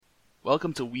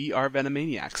Welcome to We Are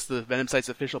Venomaniacs, the Venom Site's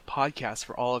official podcast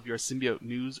for all of your symbiote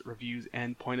news, reviews,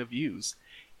 and point of views.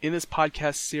 In this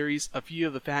podcast series, a few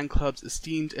of the fan club's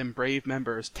esteemed and brave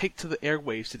members take to the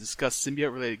airwaves to discuss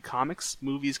symbiote-related comics,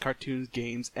 movies, cartoons,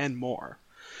 games, and more.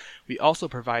 We also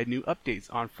provide new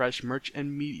updates on fresh merch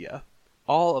and media,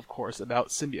 all, of course, about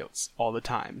symbiotes, all the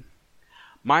time.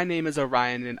 My name is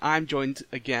Orion, and I'm joined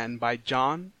again by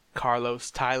John,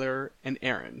 Carlos, Tyler, and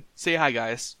Aaron. Say hi,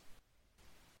 guys.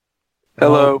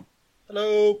 Hello.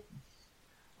 Hello.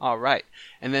 All right.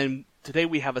 And then today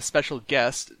we have a special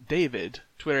guest, David,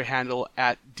 Twitter handle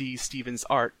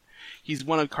 @DStevensArt. He's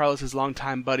one of Carlos's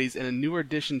longtime buddies and a newer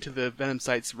addition to the Venom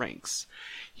Site's ranks.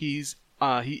 He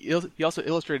also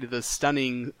illustrated the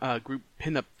stunning group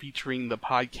pinup featuring the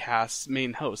podcast's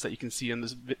main host that you can see in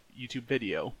this YouTube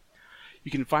video.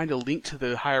 You can find a link to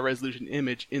the higher resolution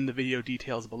image in the video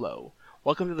details below.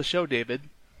 Welcome to the show, David.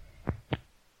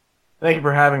 Thank you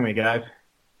for having me, guys.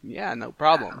 Yeah, no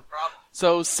problem.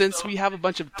 So, since we have a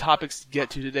bunch of topics to get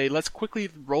to today, let's quickly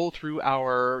roll through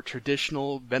our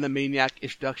traditional Venomaniac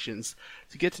introductions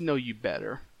to get to know you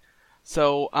better.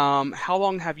 So, how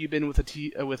long have you been with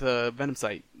a Venom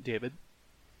Site, David?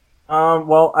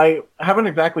 Well, I haven't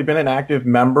exactly been an active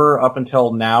member up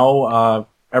until now.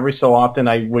 Every so often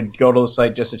I would go to the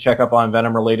site just to check up on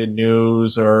Venom-related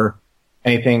news or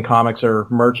anything comics or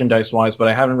merchandise-wise, but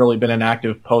I haven't really been an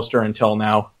active poster until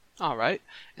now. All right.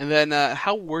 And then,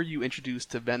 how were you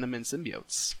introduced to Venom and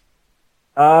symbiotes?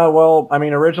 Well, I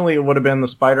mean, originally it would have been the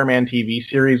Spider-Man TV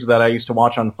series that I used to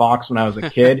watch on Fox when I was a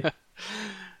kid.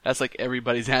 That's like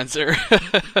everybody's answer.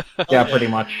 Yeah, pretty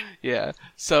much. Yeah.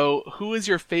 So, who is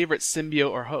your favorite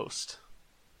symbiote or host?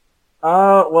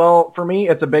 Well, for me,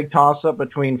 it's a big toss-up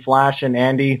between Flash and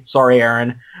Andy. Sorry,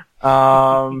 Aaron.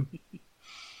 Funny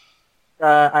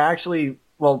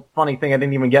thing, I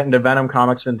didn't even get into Venom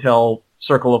comics until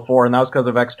Circle of Four, and that was because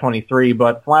of X-23,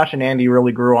 but Flash and Andy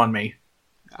really grew on me.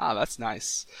 Ah, that's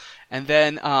nice. And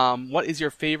then, what is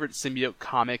your favorite symbiote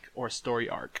comic or story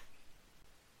arc?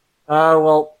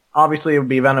 Well, obviously it would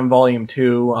be Venom Volume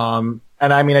 2, and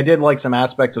I mean, I did like some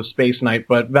aspects of Space Knight,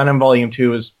 but Venom Volume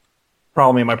 2 is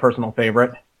probably my personal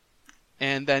favorite.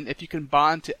 And then, if you can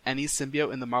bond to any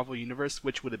symbiote in the Marvel Universe,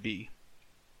 which would it be?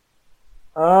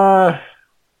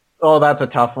 Oh, that's a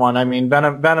tough one. I mean,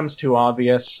 Venom's too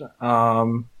obvious.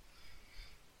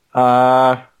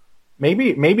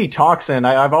 Maybe Toxin.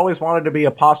 I've always wanted to be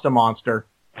a pasta monster.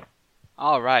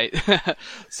 All right.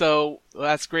 So,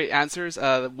 that's great answers.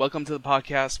 Welcome to the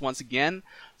podcast once again.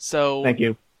 So, thank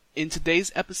you. In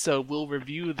today's episode, we'll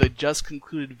review the just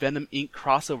concluded Venom Inc.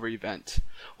 crossover event.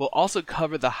 We'll also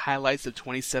cover the highlights of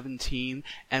 2017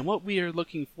 and what we are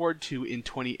looking forward to in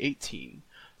 2018.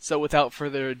 So without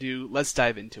further ado, let's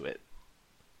dive into it.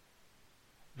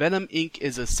 Venom Inc.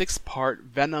 is a 6-part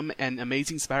Venom and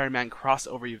Amazing Spider-Man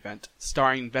crossover event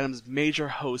starring Venom's major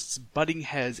hosts butting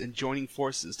heads and joining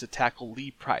forces to tackle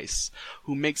Lee Price,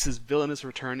 who makes his villainous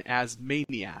return as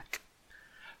Maniac.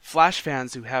 Flash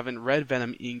fans who haven't read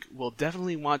Venom Inc. will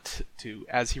definitely want to,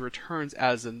 as he returns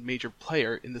as a major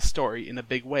player in the story in a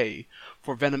big way,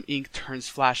 for Venom Inc. turns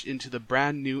Flash into the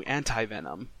brand new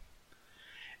anti-Venom.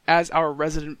 As our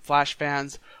resident Flash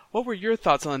fans, what were your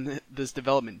thoughts on this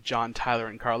development, John, Tyler,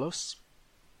 and Carlos?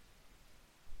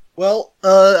 Well,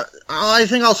 I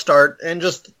think I'll start, and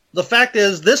just the fact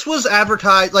is, this was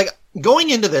advertised, like,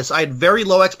 going into this, I had very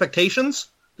low expectations.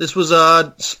 This was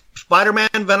a Spider-Man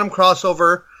Venom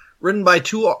crossover written by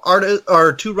two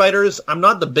writers I'm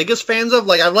not the biggest fans of.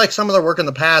 Like, I've liked some of their work in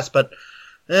the past, but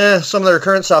some of their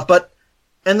current stuff.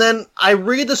 And then I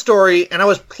read the story, and I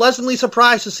was pleasantly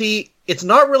surprised to see it's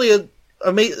not really a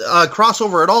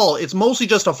crossover at all. It's mostly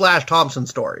just a Flash Thompson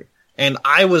story. And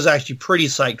I was actually pretty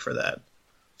psyched for that.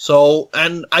 So,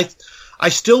 and I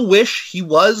still wish he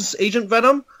was Agent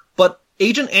Venom, but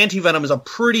Agent Anti-Venom is a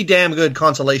pretty damn good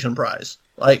consolation prize.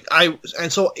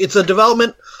 And so it's a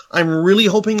development I'm really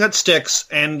hoping that sticks,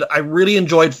 and I really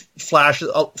enjoyed Flash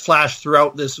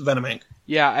throughout this Venom Inc.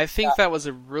 Yeah, I think that was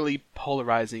a really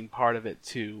polarizing part of it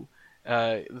too.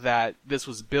 That this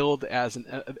was billed as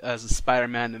a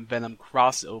Spider-Man and Venom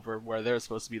crossover where they're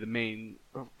supposed to be the main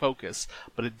focus,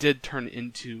 but it did turn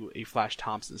into a Flash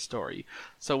Thompson story.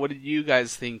 So, what did you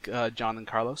guys think, John and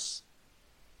Carlos?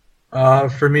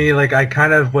 For me, I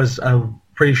kind of was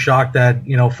pretty shocked that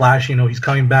Flash, he's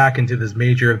coming back into this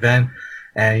major event.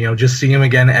 And, just seeing him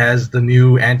again as the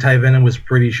new anti-Venom was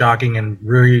pretty shocking and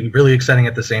really, really exciting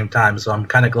at the same time. So I'm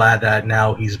kind of glad that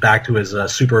now he's back to his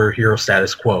superhero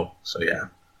status quo. So, yeah.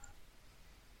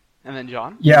 And then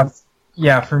John?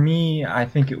 Yeah, for me, I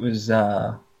think it was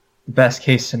the best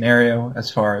case scenario as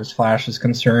far as Flash is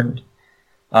concerned.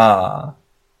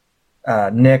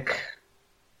 Nick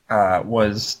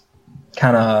was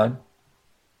kind of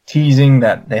teasing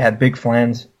that they had big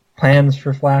plans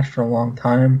for Flash for a long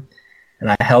time, and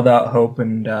I held out hope,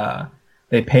 and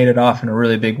they paid it off in a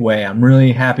really big way. I'm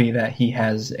really happy that he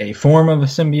has a form of a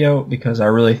symbiote because I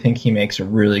really think he makes a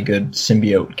really good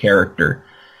symbiote character.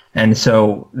 And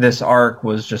so this arc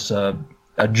was just a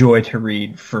joy to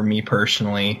read for me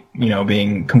personally. You know,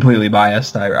 being completely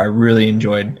biased, I really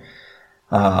enjoyed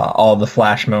all the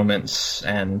Flash moments,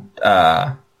 and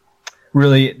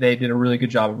really they did a really good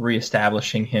job of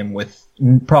reestablishing him with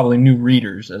probably new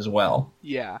readers as well.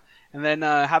 Yeah. And then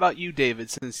how about you, David,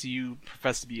 since you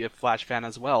profess to be a Flash fan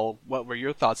as well? What were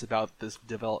your thoughts about this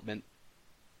development?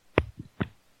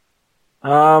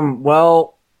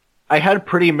 Well, I had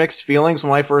pretty mixed feelings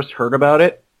when I first heard about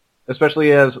it,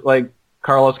 especially as, like,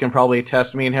 Carlos can probably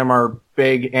attest, me and him are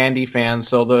big Andy fans,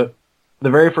 so the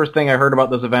very first thing I heard about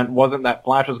this event wasn't that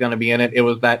Flash was going to be in it, it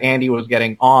was that Andy was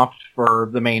getting offed for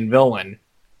the main villain.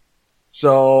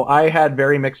 So I had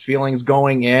very mixed feelings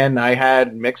going in. I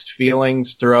had mixed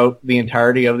feelings throughout the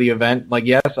entirety of the event. Like,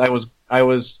 yes, I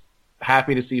was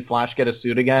happy to see Flash get a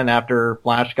suit again after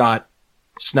Flash got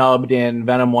snubbed in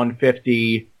Venom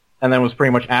 150 and then was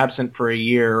pretty much absent for a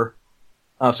year.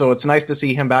 So it's nice to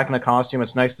see him back in the costume.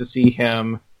 It's nice to see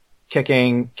him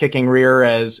kicking rear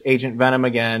as Agent Venom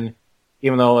again,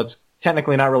 even though it's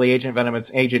technically not really Agent Venom,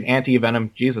 it's Agent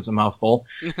Anti-Venom. Jesus, a mouthful.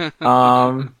 It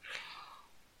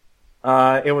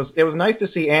was nice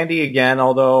to see Andy again,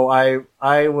 although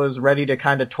I was ready to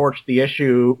kind of torch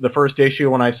the first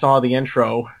issue when I saw the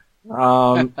intro.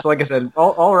 So like I said,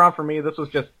 all around for me, this was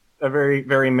just a very,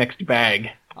 very mixed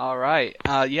bag. All right.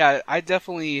 Yeah, I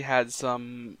definitely had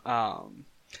some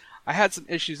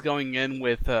issues going in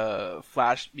with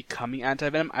Flash becoming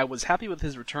Anti-Venom. I was happy with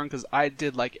his return because I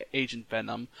did like Agent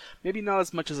Venom. Maybe not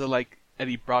as much as I like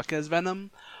Eddie Brock as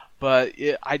Venom, but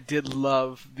I did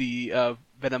love the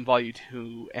Venom Volume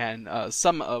 2 and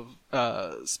some of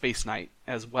Space Knight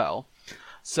as well.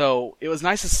 So it was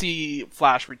nice to see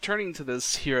Flash returning to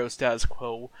this hero status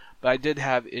quo, but I did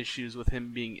have issues with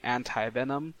him being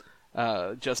anti-Venom,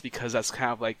 just because that's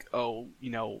kind of like, oh,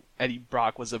 you know, Eddie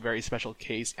Brock was a very special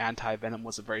case, anti-Venom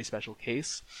was a very special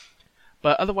case.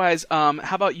 But otherwise, how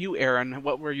about you, Aaron?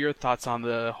 What were your thoughts on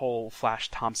the whole Flash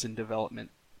Thompson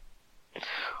development?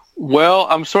 Well,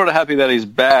 I'm sort of happy that he's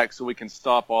back so we can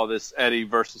stop all this Eddie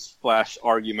versus Flash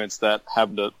arguments that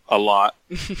happened a lot.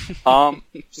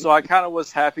 So I kind of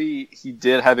was happy he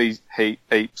did have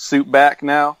a suit back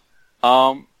now.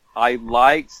 I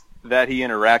liked that he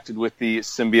interacted with the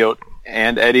symbiote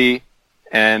and Eddie,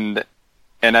 and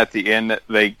at the end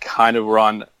they kind of were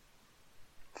on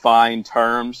fine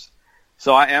terms.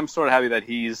 So I am sort of happy that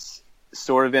he's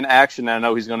sort of in action. I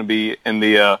know he's going to be in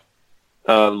the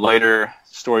later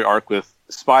story arc with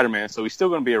Spider-Man, so he's still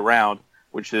going to be around,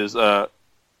 which is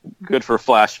good for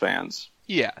Flash fans.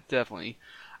 Yeah, definitely.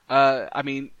 I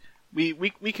mean, we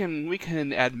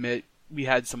can admit we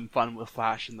had some fun with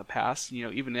Flash in the past, you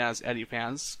know, even as Eddie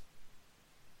fans.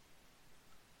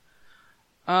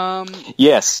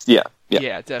 Yes, yeah,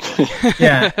 definitely.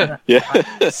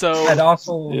 Yeah. So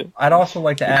I'd also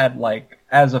like to add, like,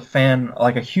 as a fan,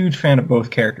 like a huge fan of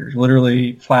both characters.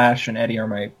 Literally, Flash and Eddie are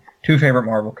my two favorite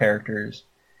Marvel characters,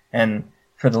 and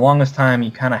for the longest time,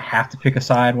 you kind of have to pick a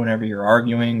side whenever you're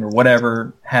arguing or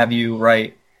whatever have you,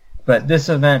 right? But this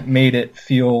event made it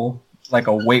feel like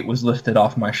a weight was lifted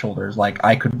off my shoulders. Like,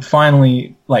 I could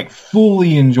finally, like,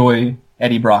 fully enjoy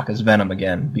Eddie Brock as Venom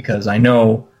again, because I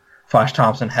know Flash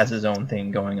Thompson has his own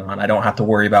thing going on. I don't have to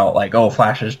worry about, like, oh,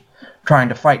 Flash is trying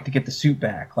to fight to get the suit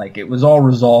back. Like, it was all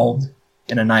resolved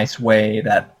in a nice way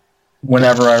that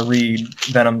whenever I read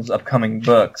Venom's upcoming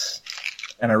books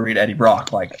and I read Eddie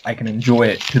Brock, like, I can enjoy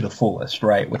it to the fullest,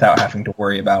 right, without having to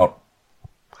worry about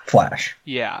Flash.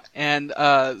 Yeah, and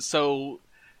so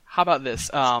how about this?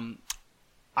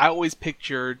 I always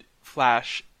pictured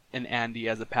Flash and Andy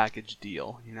as a package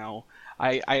deal. You know,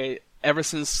 I ever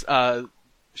since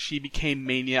she became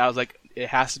Mania, I was like, it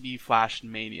has to be Flash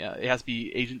and Mania. It has to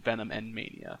be Agent Venom and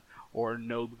Mania, or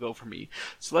no go for me.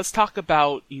 So let's talk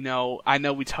about, you know, I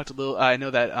know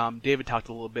that David talked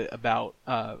a little bit about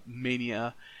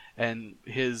Mania and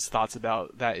his thoughts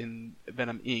about that in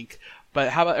Venom Inc. But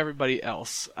how about everybody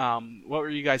else? What were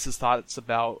you guys' thoughts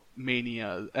about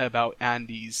Mania, about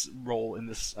Andy's role in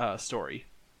this story?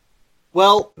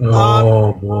 Well,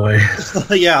 oh boy,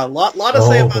 yeah, a lot to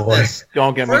say about this.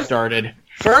 Don't get me started.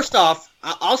 First off,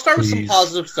 I'll start with some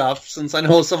positive stuff, since I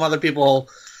know some other people.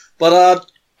 But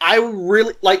I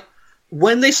really like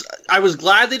when I was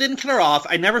glad they didn't kill her off.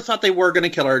 I never thought they were going to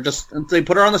kill her. Just they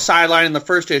put her on the sideline in the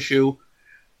first issue.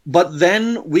 But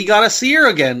then we got to see her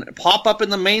again pop up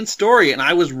in the main story, and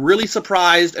I was really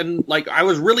surprised, and I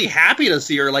was really happy to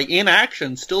see her in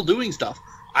action, still doing stuff.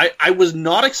 I was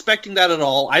not expecting that at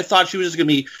all. I thought she was just going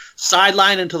to be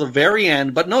sidelined until the very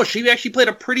end, but no, she actually played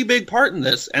a pretty big part in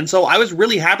this, and so I was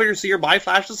really happy to see her by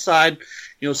Flash's side,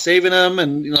 saving him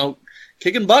and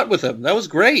kicking butt with him. That was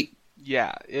great.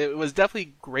 Yeah, it was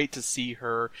definitely great to see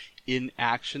her in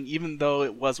action, even though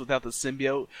it was without the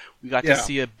symbiote. We got to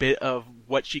see a bit of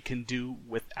what she can do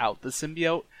without the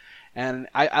symbiote. And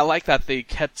I like that they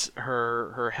kept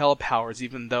her hell powers,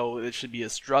 even though it should be a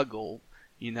struggle,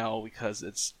 because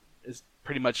it's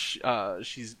pretty much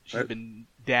she's been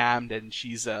damned and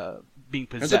she's being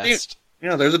possessed.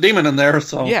 There's a demon in there,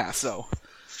 so yeah, so.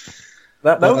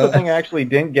 That was the thing I actually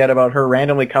didn't get about her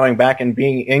randomly coming back and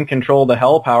being in control of the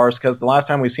hell powers, because the last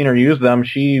time we've seen her use them,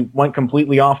 she went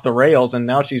completely off the rails, and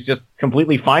now she's just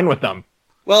completely fine with them.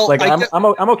 Well,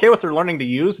 I'm okay with her learning to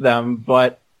use them,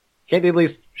 but can't they at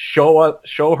least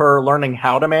show her learning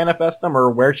how to manifest them,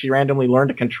 or where she randomly learned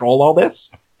to control all this?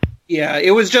 Yeah, it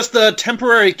was just the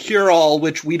temporary cure-all,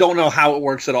 which we don't know how it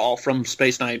works at all from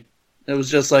Space Knight. It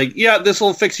was just this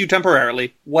will fix you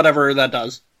temporarily, whatever that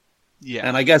does. Yeah.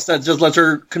 And I guess that just lets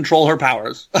her control her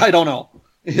powers. I don't know.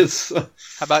 How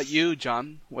about you,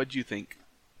 John? What'd you think?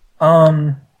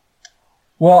 Well,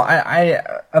 I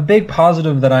a big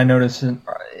positive that I noticed in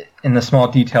the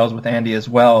small details with Andy as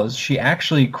well is she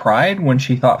actually cried when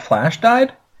she thought Flash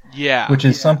died. Yeah. Which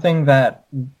is something that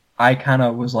I kind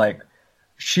of was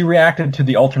she reacted to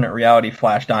the alternate reality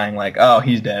Flash dying oh,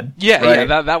 he's dead. Yeah, right?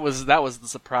 yeah, that was the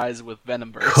surprise with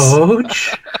Venomverse.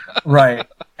 Coach? Right.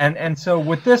 And so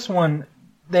with this one,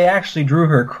 they actually drew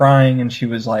her crying, and she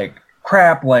was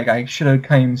crap, I should have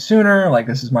came sooner,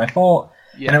 this is my fault.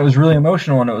 Yeah. And it was really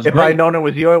emotional, and it was If great. I'd known it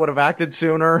was you, I would have acted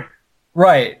sooner.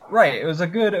 Right. It was a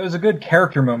good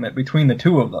character moment between the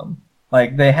two of them.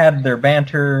 They had their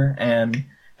banter, and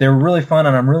they were really fun,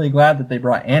 and I'm really glad that they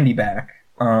brought Andy back.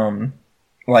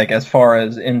 As far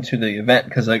as into the event,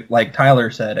 because like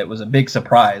Tyler said, it was a big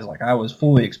surprise. I was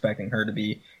fully expecting her to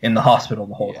be in the hospital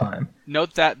the whole time.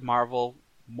 Note that, Marvel,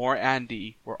 more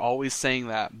Andy. We're always saying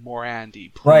that, more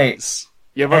Andy, please. Right.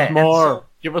 Give us more.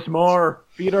 Give us more.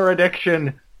 Feed our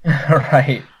addiction.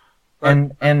 Right.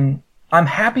 And I'm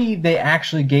happy they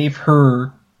actually gave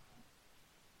her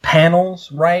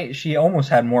panels, right? She almost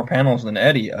had more panels than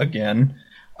Eddie again.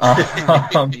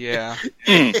 Yeah.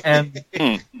 And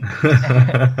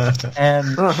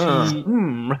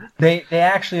they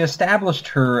actually established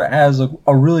her as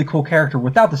a really cool character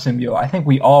without the symbiote. I think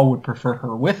we all would prefer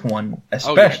her with one,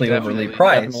 especially over Lee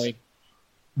Price. Definitely.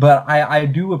 But I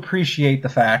do appreciate the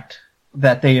fact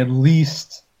that they at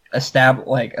least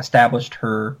established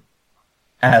her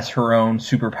as her own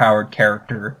superpowered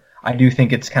character. I do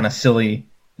think it's kind of silly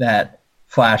that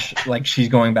Flash, she's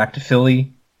going back to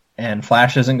Philly and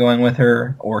Flash isn't going with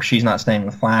her, or she's not staying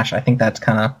with Flash. I think that's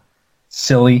kind of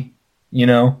silly,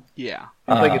 Yeah.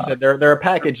 Like I said, they're a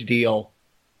package deal.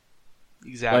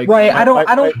 Exactly. Right. I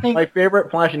don't think my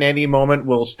favorite Flash and Andy moment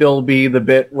will still be the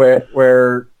bit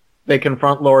where they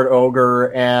confront Lord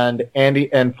Ogre, and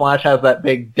Andy and Flash has that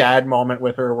big dad moment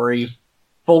with her where he's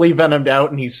fully venomed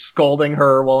out and he's scolding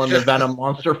her while in the Venom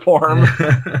monster form.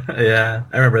 Yeah,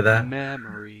 I remember that.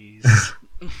 Memories.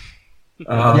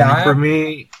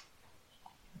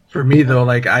 For me though,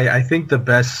 I think the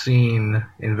best scene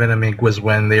in Venom Inc. was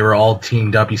when they were all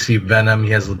teamed up. You see Venom,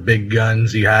 he has the big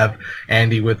guns. You have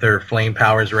Andy with her flame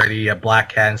powers ready. You have Black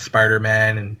Cat and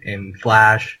Spider-Man and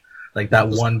Flash. That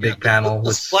one big panel.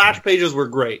 The splash pages were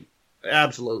great.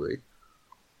 Absolutely.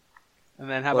 And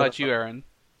then how about you, Aaron?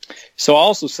 So I'll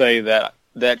also say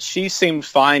that she seemed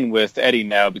fine with Eddie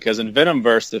now, because in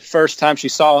Venomverse, the first time she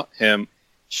saw him,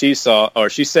 she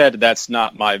said, "That's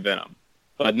not my Venom."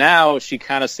 But now she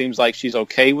kind of seems like she's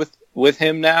okay with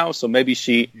him now. So maybe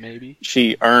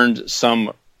she earned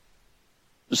some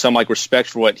respect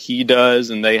for what he does,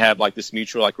 and they have this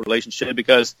mutual relationship.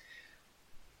 Because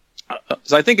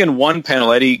so I think in one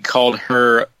panel Eddie called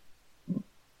her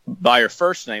by her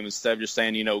first name instead of just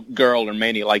saying girl or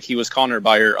Mania. He was calling her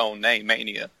by her own name,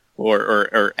 Mania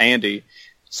or Andy.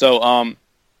 So I'm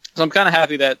kind of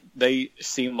happy that they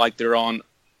seem like they're on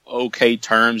okay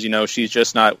terms. She's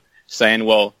just not saying,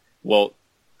 well,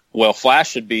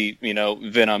 Flash should be,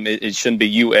 Venom. It shouldn't be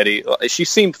you, Eddie. She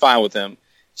seemed fine with him.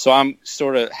 So I'm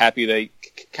sort of happy they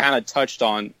kind of touched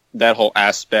on that whole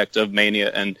aspect of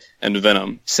Mania and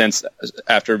Venom since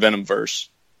after Venomverse.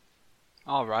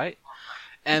 All right.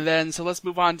 And then, so let's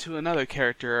move on to another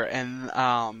character. And,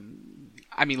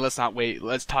 let's not wait.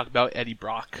 Let's talk about Eddie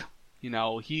Brock.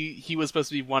 He was supposed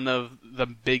to be one of the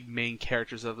big main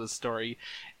characters of the story.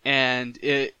 And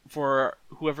for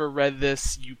whoever read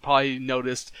this, you probably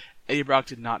noticed Eddie Brock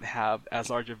did not have as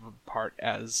large of a part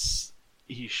as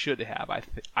he should have.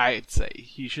 I'd say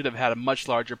he should have had a much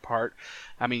larger part.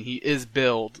 I mean, he is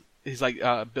billed. He's like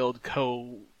billed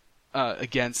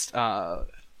against.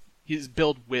 He's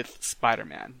billed with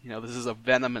Spider-Man. You know, this is a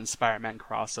Venom and Spider-Man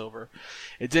crossover.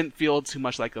 It didn't feel too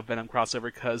much like a Venom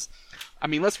crossover because, I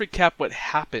mean, let's recap what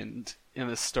happened in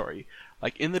this story.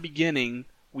 Like in the beginning,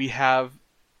 we have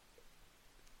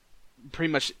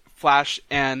pretty much Flash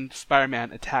and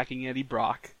Spider-Man attacking Eddie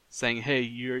Brock, saying, "Hey,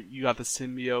 you got the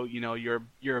symbiote. You know,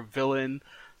 you're a villain,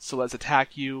 so let's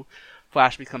attack you."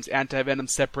 Flash becomes anti-Venom,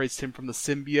 separates him from the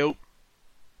symbiote,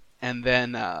 and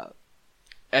then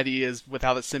Eddie is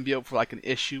without the symbiote for like an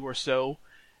issue or so,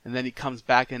 and then he comes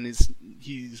back and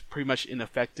he's pretty much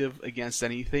ineffective against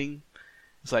anything.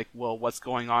 It's like, well, what's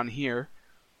going on here?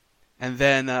 And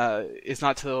then it's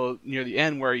not till near the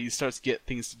end where he starts to get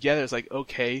things together. It's like,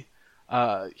 okay.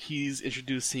 He's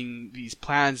introducing these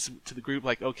plans to the group,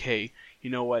 like, okay, you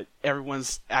know what?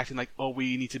 Everyone's acting like, oh,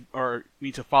 we need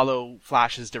to follow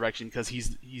Flash's direction because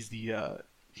he's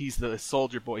the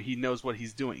soldier boy. He knows what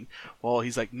he's doing. Well,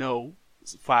 he's like, no,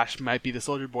 Flash might be the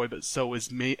soldier boy, but so is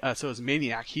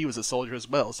Maniac. He was a soldier as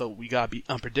well, so we gotta be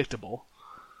unpredictable.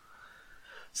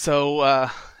 So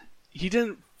he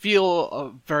didn't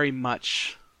feel very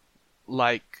much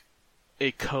like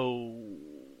a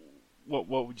What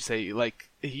would you say? Like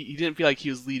he didn't feel like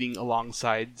he was leading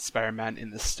alongside Spider-Man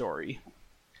in this story.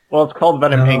 Well, it's called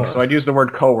Venom Inc., so I'd use the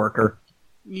word coworker.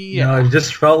 Yeah, no, it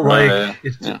just felt like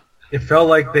it felt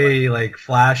like they like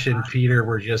Flash and Peter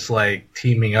were just like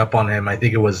teaming up on him. I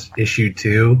think it was issue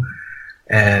 2,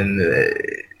 and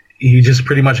he just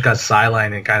pretty much got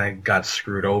sidelined and kind of got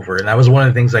screwed over. And that was one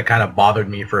of the things that kind of bothered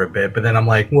me for a bit. But then I'm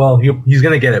like, well, he's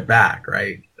gonna get it back,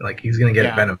 right? Like he's gonna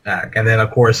get Venom back, and then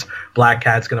of course Black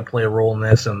Cat's gonna play a role in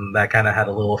this, and that kind of had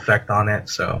a little effect on it.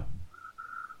 So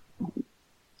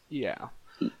yeah,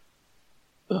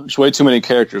 there's way too many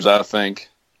characters, I think,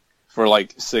 for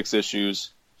like 6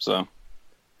 issues. So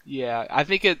yeah, I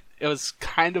think it was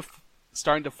kind of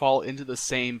starting to fall into the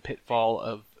same pitfall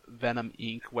of Venom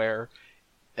Inc., where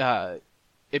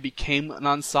it became an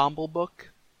ensemble book,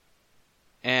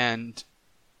 and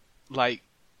like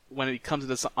when it comes to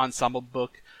this ensemble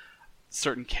book,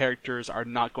 certain characters are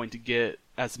not going to get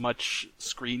as much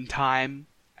screen time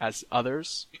as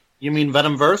others. You mean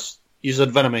Venomverse? You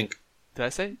said Venom Inc. Did I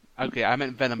say? Okay, I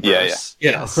meant Venomverse.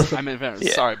 Yeah. Yes, I meant Venomverse.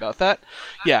 Yeah. Sorry about that.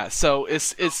 Yeah, so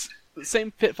it's the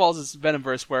same pitfalls as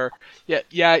Venomverse, where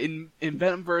in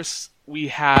Venomverse we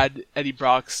had Eddie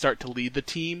Brock start to lead the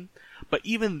team, but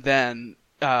even then,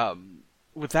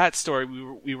 with that story,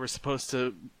 we were supposed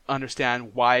to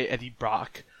understand why Eddie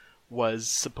Brock was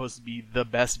supposed to be the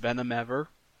best Venom ever,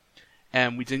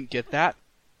 and we didn't get that.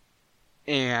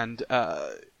 And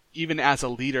even as a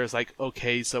leader, it's like,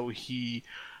 okay, so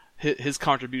his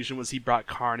contribution was he brought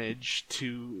Carnage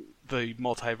to the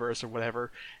multiverse or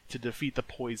whatever to defeat the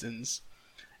poisons,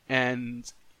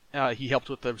 and he helped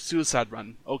with the Suicide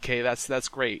Run. Okay, that's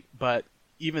great, but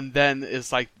even then,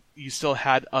 it's like you still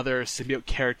had other symbiote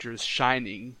characters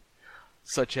shining,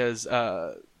 such as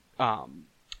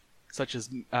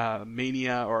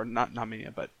Mania, or not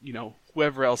Mania, but you know,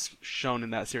 whoever else shown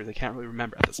in that series. I can't really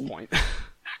remember at this point.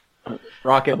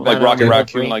 Rocket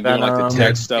Raccoon, like doing like the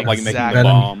tech stuff, like making the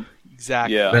bomb.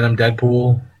 Exactly. Yeah. Venom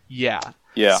Deadpool. Yeah.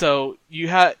 Yeah. So you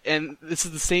had, and this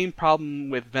is the same problem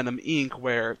with Venom Inc.,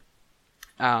 where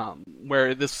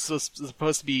this was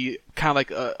supposed to be kind of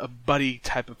like a buddy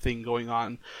type of thing going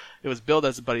on. It was billed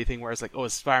as a buddy thing, where it's like, oh,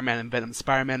 it's Spider-Man and Venom,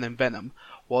 Spider-Man and Venom.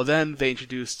 Well, then they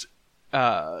introduced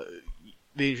Flash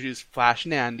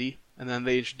and Andy, and then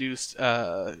they introduced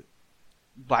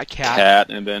Black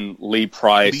Cat, and then Lee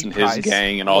Price and his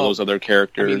gang and all those other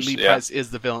characters. I mean, Lee Price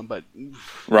is the villain, but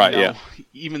right,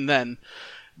 even then,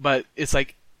 but it's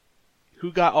like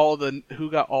who got all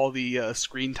the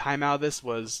screen time out of this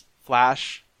was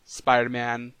Flash,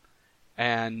 Spider-Man,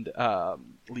 and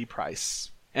Lee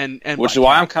Price, and which is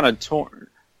why I'm kind of torn.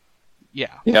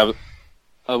 Yeah,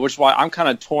 which is why I'm kind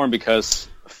of torn, because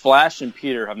Flash and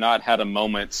Peter have not had a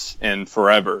moment in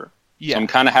forever. Yeah. So I'm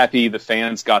kind of happy the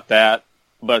fans got that.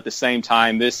 But at the same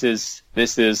time, this is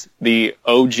the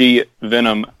OG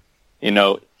Venom. You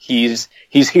know, he's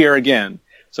here again,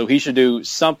 so he should do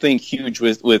something huge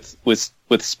with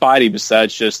Spidey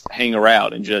besides just hang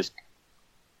around and just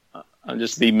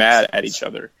be mad at each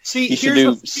other. See, he should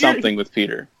do something with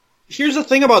Peter. Here's the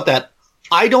thing about that.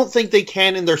 I don't think they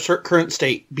can in their current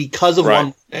state because of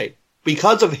one day.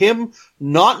 Because of him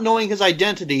not knowing his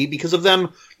identity, because of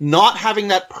them not having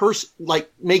that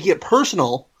making it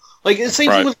personal. Like, the same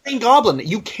Right. thing with Green Goblin.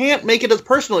 You can't make it as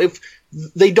personal if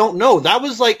they don't know. That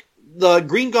was like the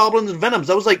Green Goblins and Venoms.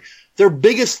 That was like their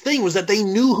biggest thing, was that they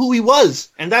knew who he was,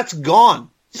 and that's gone.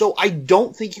 So I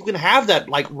don't think you can have that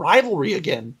like rivalry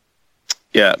again.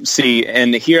 Yeah, see,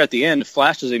 and here at the end,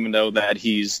 Flash doesn't even know that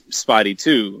he's Spidey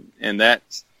too, and that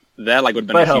like would have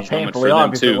been But a how huge moment painfully for them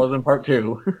obvious it too. was in part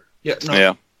 2. Yeah, no,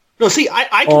 Yeah, no. See,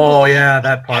 I can, Oh yeah,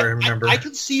 that part I remember. I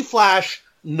could see Flash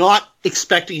not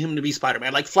expecting him to be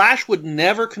Spider-Man. Like, Flash would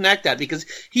never connect that because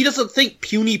he doesn't think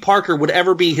puny Parker would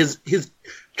ever be his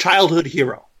childhood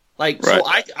hero. Like, so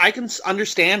I can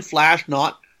understand Flash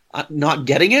not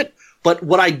getting it, but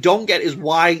what I don't get is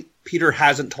why Peter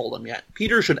hasn't told him yet.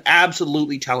 Peter should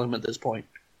absolutely tell him at this point.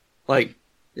 Like,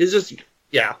 it's just,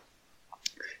 yeah.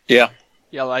 yeah.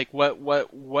 Yeah, like what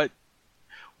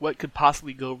could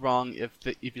possibly go wrong if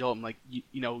you tell him, like, you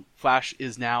know, Flash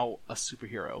is now a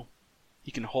superhero.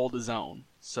 He can hold his own.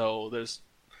 So there's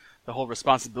the whole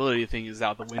responsibility thing is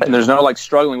out the window. And there's no like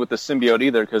struggling with the symbiote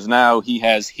either, because now he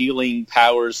has healing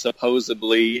powers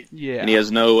supposedly, Yeah. and he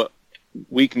has no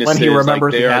weaknesses. When he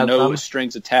remembers like, he there are has no them.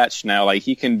 strings attached now. Like,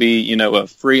 he can be, you know, a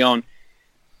free on.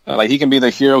 Like, he can be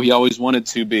the hero he always wanted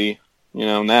to be, you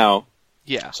know, now.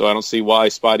 Yeah. So I don't see why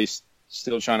Spidey's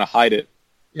still trying to hide it.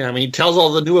 Yeah, I mean, he tells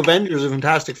all the new Avengers of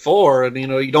Fantastic Four, and, you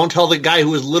know, you don't tell the guy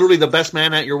who is literally the best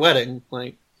man at your wedding.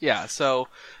 Like, Yeah, so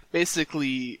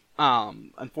basically, Well,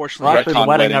 unfortunately, actually, the Retcon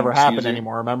wedding wedding, never happened excuse me.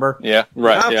 anymore, remember? Yeah,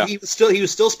 right, yeah, he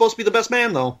was still supposed to be the best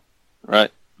man, though.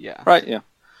 right, yeah. right, yeah.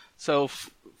 So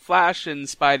Flash and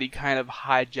Spidey kind of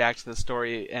hijacked the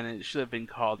story, and it should have been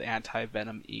called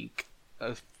Anti-Venom Inc.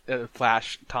 A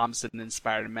Flash, Thompson, and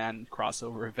Spider-Man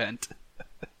crossover event.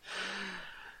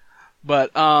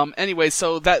 But anyway,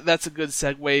 so that's a good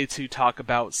segue to talk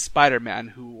about Spider-Man,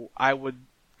 who I would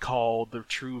call the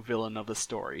true villain of the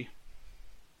story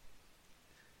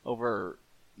over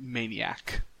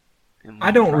Maniac.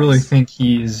 I don't really think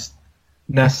he's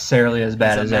necessarily as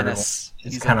bad He's a as everyone menace.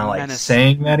 is He's a kind of like menace.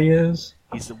 saying that he is.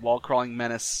 He's a wall-crawling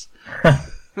menace. I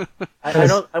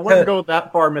wouldn't go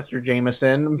that far, Mr.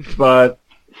 Jameson, but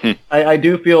I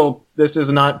do feel this is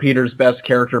not Peter's best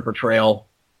character portrayal.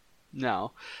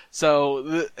 No.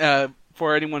 So,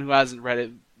 for anyone who hasn't read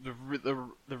it,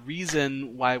 the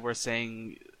reason why we're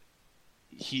saying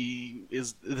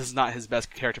this is not his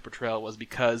best character portrayal was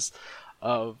because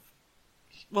of,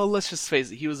 well, let's just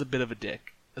face it, he was a bit of a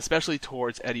dick, especially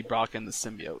towards Eddie Brock and the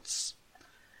symbiotes.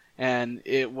 And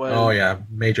it was... Oh yeah,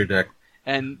 major dick.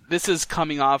 And this is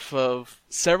coming off of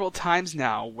several times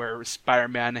now where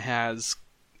Spider-Man has,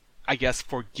 I guess,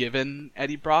 forgiven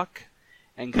Eddie Brock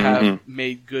and kind of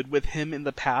made good with him in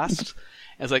the past.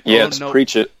 And it's like, Yeah, oh, let's no.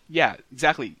 preach it. Yeah,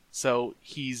 exactly. So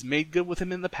he's made good with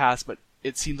him in the past, but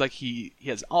it seems like he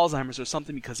has Alzheimer's or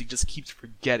something because he just keeps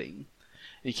forgetting.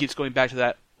 And he keeps going back to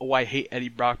that, oh, I hate Eddie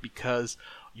Brock because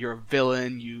you're a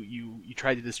villain, you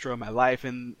tried to destroy my life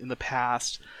in the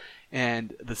past,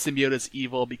 and the symbiote is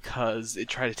evil because it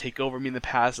tried to take over me in the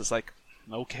past. It's like,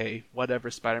 okay, whatever,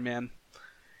 Spider-Man.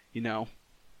 You know.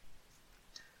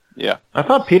 Yeah. I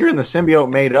thought Peter and the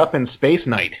symbiote made up in Space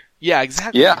Knight. Yeah,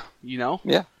 exactly. Yeah. You know?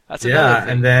 Yeah. That's another Yeah, thing.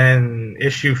 and then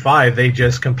issue 5, they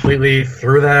just completely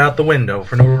threw that out the window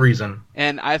for no reason.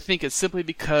 And I think it's simply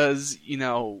because, you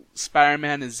know,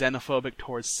 Spider-Man is xenophobic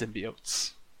towards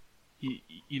symbiotes.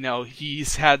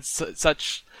 He's had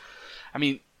such... I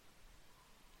mean,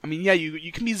 yeah,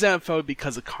 you can be xenophobic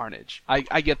because of Carnage.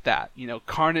 I get that. You know,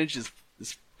 Carnage is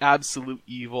absolute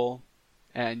evil,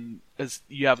 and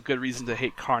you have good reason to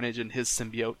hate Carnage and his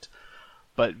symbiote.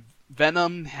 But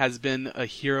Venom has been a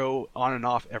hero on and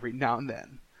off every now and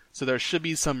then. So there should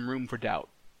be some room for doubt.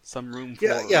 Some room for...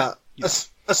 Yeah.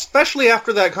 Especially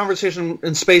after that conversation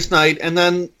in Space Knight,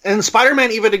 and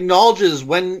Spider-Man even acknowledges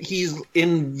when he's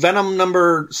in Venom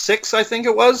number 6, I think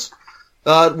it was,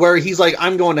 where he's like,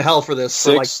 I'm going to hell for this,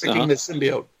 for like picking this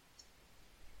symbiote.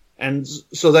 And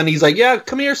so then he's like, yeah,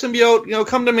 come here, symbiote, you know,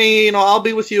 come to me, you know, I'll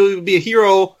be with you, you'll be a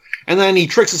hero. And then he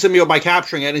tricks the symbiote by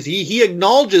capturing it. And he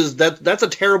acknowledges that that's a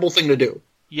terrible thing to do.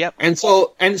 Yep. And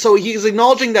so he's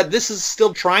acknowledging that this is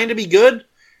still trying to be good,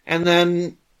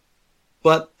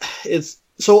 but it's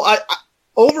so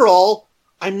overall,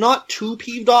 I'm not too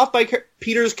peeved off by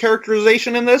Peter's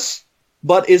characterization in this,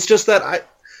 but it's just that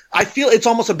I feel it's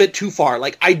almost a bit too far.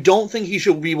 Like, I don't think he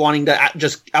should be wanting to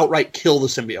just outright kill the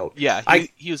symbiote. Yeah,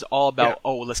 he was all about,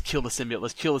 oh, let's kill the symbiote,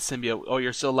 let's kill the symbiote. Oh,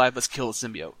 you're still alive, let's kill the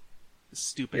symbiote. It's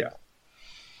stupid.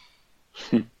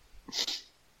 Yeah.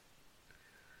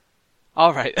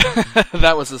 All right,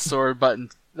 that was a sore button.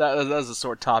 That was a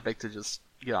sore topic to just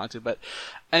get onto. But,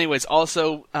 anyways,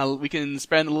 also we can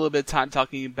spend a little bit of time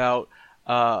talking about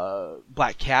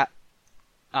Black Cat.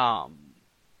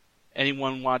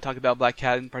 Anyone want to talk about Black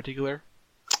Cat in particular?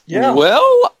 Yeah.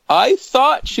 Well, I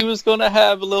thought she was going to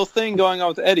have a little thing going on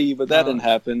with Eddie, but that didn't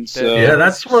happen. So Yeah,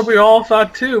 that's what we all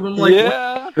thought too. I'm like,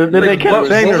 yeah. Then they kept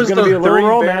saying what there's was going to be a little Three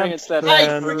romance. variants that I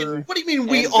had freaking, what do you mean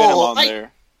we and Venom all? on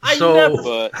there. I So- never.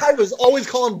 But I was always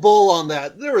calling bull on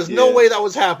that. There was no Yeah. way that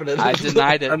was happening. I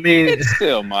denied it. I mean, it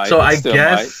still might. so It I still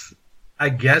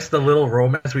guess the little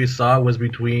romance we saw was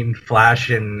between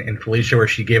Flash and Felicia, where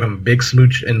she gave him a big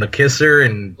smooch in the kisser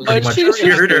and might. pretty But much she's just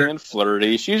cured her. being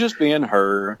flirty. She's just being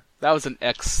her. That was an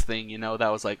X thing, you know.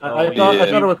 That was like, oh, I thought it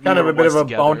was kind of a bit of a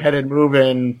boneheaded move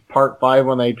in Part 5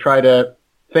 when they try to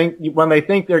when they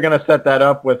think they're going to set that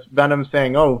up with Venom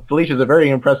saying, "Oh, Felicia's a very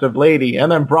impressive lady,"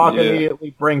 and then Brock Yeah.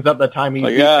 immediately brings up the time he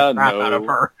Like, beat the crap no. out of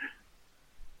her.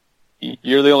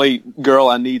 You're the only girl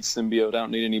I need, symbiote. I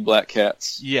don't need any black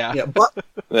cats. Yeah. Yeah, but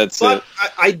That's but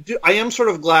it. I am sort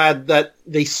of glad that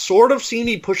they sort of seem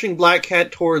to be pushing Black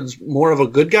Cat towards more of a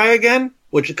good guy again,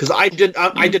 which because I did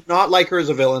not like her as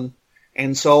a villain,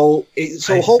 and so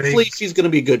hopefully she's going to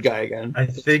be a good guy again. I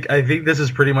think this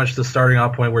is pretty much the starting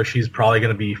off point where she's probably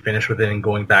going to be finished with it and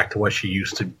going back to what she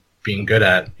used to being good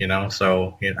at, you know.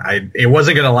 So it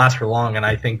wasn't going to last for long, and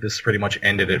I think this pretty much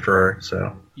ended it for her.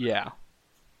 So Yeah.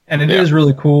 And it is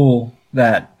really cool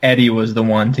that Eddie was the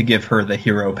one to give her the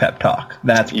hero pep talk.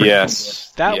 That's pretty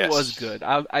Yes. That Yes. was good.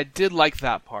 I did like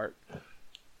that part.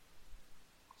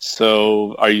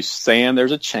 So, are you saying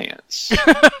there's a chance?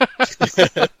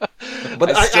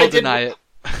 But I still did, deny it.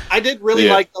 I did really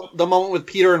Yeah. like the moment with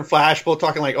Peter and Flash both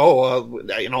talking like,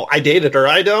 I dated her.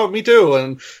 I know, me too.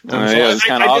 And so Yeah, it was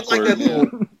kinda I did like awkward,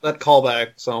 that that callback.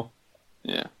 So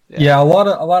Yeah. Yeah, a lot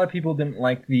of people didn't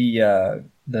like the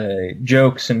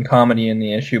jokes and comedy in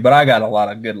the issue, but I got a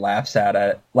lot of good laughs at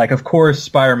it. Like, of course,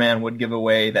 Spider-Man would give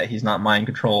away that he's not mind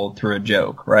controlled through a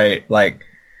joke, right? Like,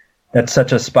 that's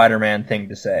such a Spider-Man thing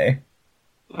to say.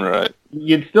 Right.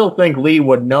 You'd still think Lee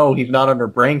would know he's not under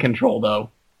brain control, though.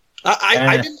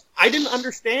 I didn't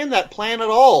understand that plan at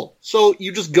all. So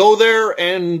you just go there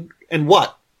and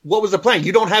what? What was the plan?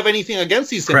 You don't have anything against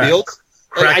these symbiotes.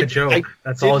 crack Like, a joke. I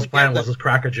That's all his didn't plan get was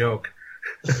crack a joke.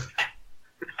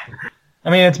 I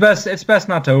mean, it's best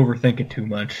not to overthink it too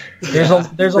much. There's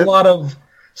a lot of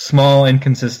small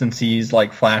inconsistencies,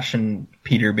 like Flash and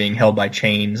Peter being held by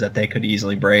chains that they could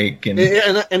easily break, and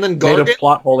And then Made Gargan, of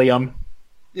plot holium.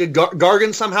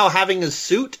 Gargan somehow having his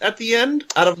suit at the end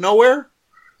out of nowhere.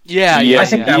 Yeah, Yeah, I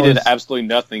think he that did was- absolutely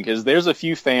nothing because there's a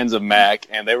few fans of Mac,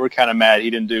 and they were kind of mad he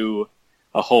didn't do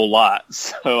a whole lot.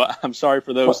 So I'm sorry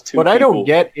for those two. What I people. don't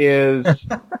get is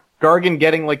Gargan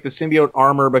getting like the symbiote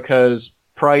armor because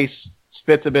Price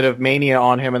spits a bit of mania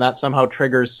on him, and that somehow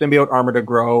triggers symbiote armor to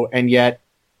grow, and yet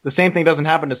the same thing doesn't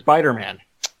happen to Spider-Man.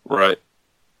 Right.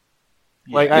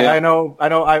 Like Yeah. I know,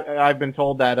 I've been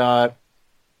told that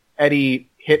Eddie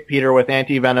hit Peter with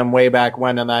anti-venom way back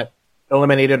when, and that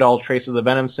eliminated all trace of the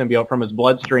Venom symbiote from his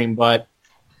bloodstream, but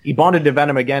he bonded to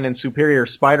Venom again in Superior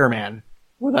Spider-Man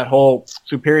with that whole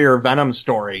Superior Venom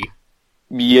story.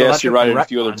 Yes, that's you're just right. a A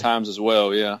few other retcon. times as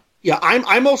well. Yeah. Yeah,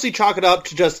 I mostly chalk it up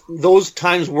to just those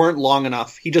times weren't long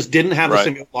enough. He just didn't have Right.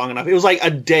 the symbiote long enough. It was like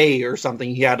a day or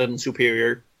something he had it in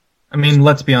Superior. I mean,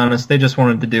 let's be honest, they just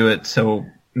wanted to do it so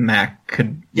Mac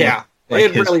could Yeah, look like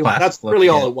it his really plastic that's look really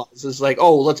all again. it was. It's like,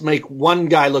 oh, let's make one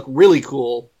guy look really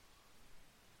cool.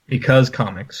 Because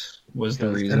comics was the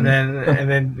reason. And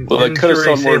then Well, they didn't could have Fury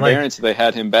sold say, more like, variants if they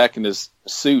had him back in his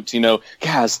suit. You know,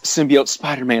 guys, symbiote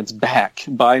Spider-Man's back.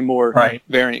 Buy more Right.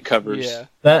 variant covers. Yeah.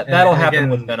 That'll And happen again-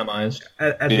 with Venomized.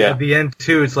 at the end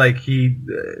too, it's like he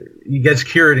gets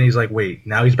cured and he's like, wait,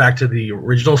 now he's back to the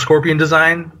original Scorpion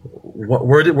design.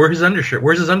 Where's his undershirt?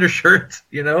 Where's his undershirt?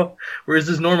 You know, where's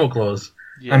his normal clothes?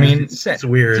 Yeah. I mean, It's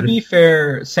weird. To be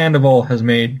fair, Sandoval has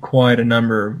made quite a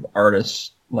number of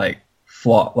artists like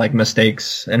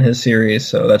mistakes in his series,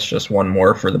 so that's just one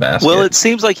more for the basket. Well, it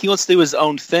seems like he wants to do his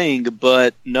own thing,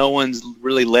 but no one's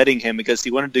really letting him because he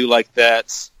wanted to do like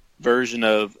that version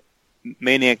of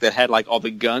Maniac that had like all the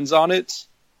guns on it.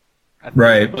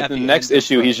 Right. But At the the next end of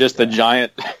issue, he's just a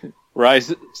giant, right?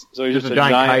 So he's Just just a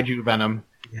giant kaiju Venom.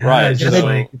 Yeah, Right, it's just so-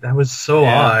 like that was so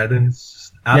Yeah. odd and it's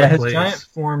just out yeah, of his place. giant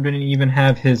form didn't even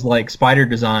have his spider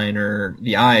design or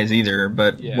the eyes either,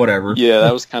 but Yeah. whatever. Yeah,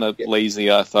 that was kind of lazy,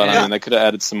 I thought. Yeah. I mean, they could have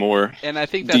added some more And I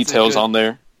think that's details a good, on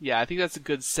there. Yeah, I think that's a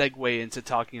good segue into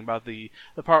talking about the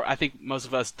part I think most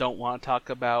of us don't want to talk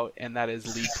about, and that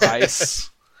is Lee Price,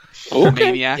 Okay.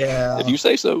 Maniac. Yeah. If you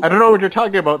say so. I don't know what you're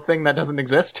talking about, thing that doesn't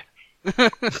exist.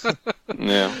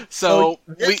 Yeah. So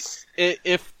this-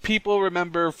 if people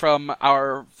remember from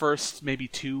our first maybe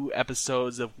 2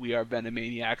 episodes of We Are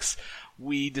Venomaniacs,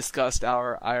 we discussed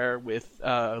our ire with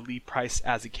Lee Price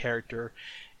as a character,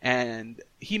 and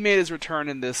he made his return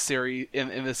in this series,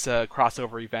 in this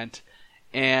crossover event.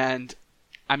 And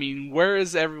I mean, where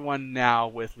is everyone now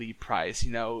with Lee Price?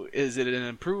 Is it an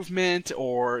improvement,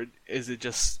 or is it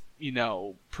just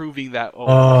proving that?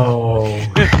 Oh,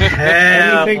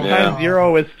 anything times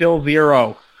 0 is still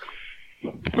 0.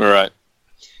 All right.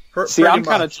 See, I'm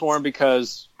kind of torn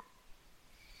because.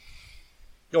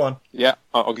 Go on. Yeah.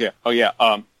 Oh, okay. Oh, yeah.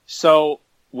 So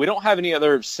we don't have any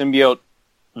other symbiote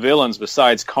villains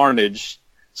besides Carnage.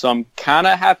 So I'm kind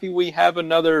of happy we have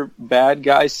another bad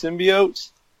guy symbiote.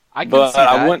 I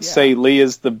wouldn't say Lee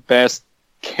is the best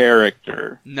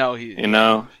character. No, he.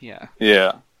 Yeah.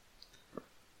 Yeah.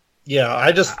 Yeah.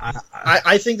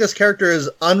 I think this character is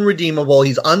unredeemable.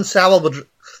 He's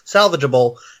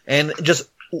unsalvageable, and just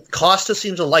Costa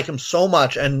seems to like him so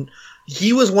much, and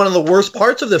he was one of the worst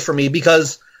parts of this for me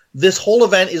because this whole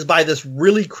event is by this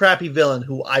really crappy villain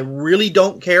who I really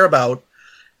don't care about.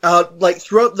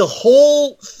 Throughout the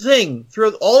whole thing,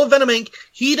 throughout all of Venom Inc.,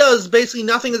 he does basically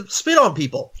nothing but spit on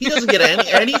people. He doesn't get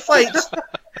any fights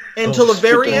until the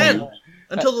very end,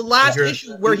 until the last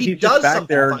issue where he does back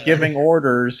something. There giving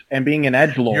orders and being an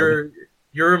edgelord.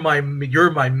 You're my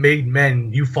made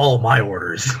men. You follow my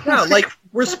orders. Yeah,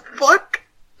 we're fuck.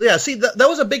 Yeah, see that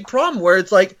was a big problem where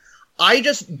it's like I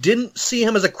just didn't see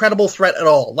him as a credible threat at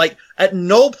all. At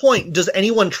no point does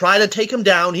anyone try to take him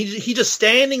down. He just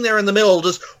standing there in the middle,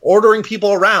 just ordering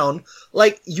people around.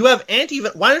 You have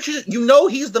why don't you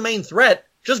he's the main threat.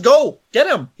 Just go. Get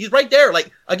him. He's right there.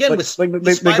 Again,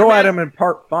 they go at him in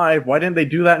part 5. Why didn't they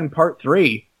do that in part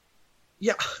 3?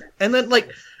 Yeah. And then,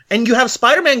 and you have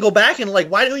Spider-Man go back and,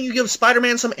 why don't you give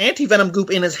Spider-Man some anti-venom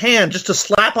goop in his hand just to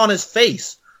slap on his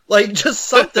face? Just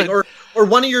something. or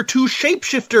one of your 2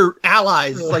 shapeshifter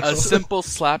allies. A simple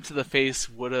slap to the face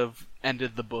would have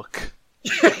ended the book.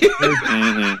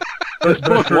 Mm-hmm. This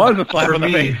book was a slap on the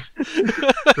face.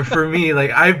 For me,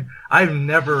 I've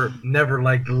never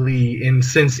liked Lee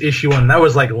since issue 1. That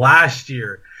was last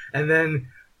year, and then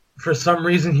for some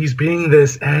reason he's being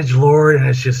this edgelord, and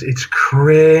it's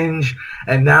cringe.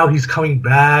 And now he's coming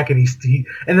back, and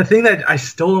and the thing that I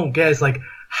still don't get is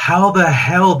how the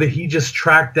hell did he just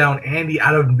track down Andy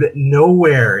out of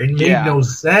nowhere? It made no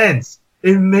sense.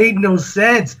 It made no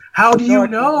sense. How do you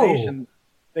know?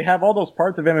 They have all those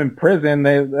parts of him in prison,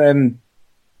 and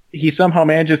he somehow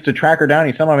manages to track her down.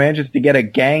 He somehow manages to get a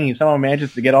gang. He somehow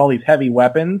manages to get all these heavy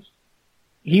weapons.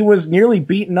 He was nearly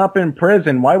beaten up in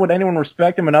prison. Why would anyone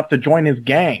respect him enough to join his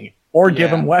gang or give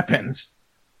him weapons?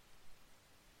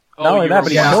 Not only that,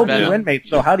 but he killed 2 inmates,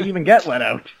 so how do you even get let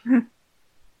out?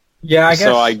 Yeah, I guess.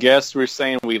 So I guess we're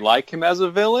saying we like him as a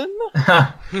villain?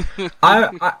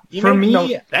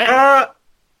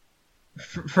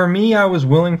 For me, I was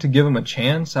willing to give him a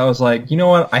chance. I was like, you know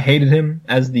what? I hated him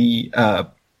as the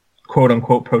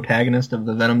quote-unquote protagonist of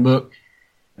the Venom book,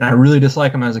 and I really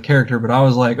dislike him as a character, but I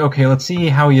was like, okay, let's see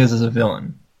how he is as a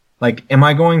villain. Am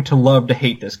I going to love to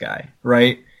hate this guy,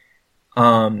 right?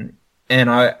 And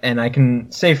I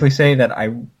can safely say that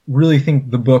I really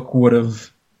think the book would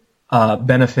have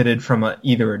benefited from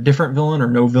either a different villain or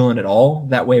no villain at all.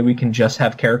 That way we can just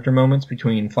have character moments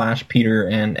between Flash, Peter,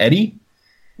 and Eddie.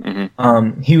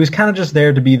 Mm-hmm. He was kind of just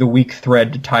there to be the weak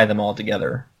thread to tie them all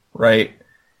together, right?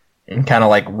 And kind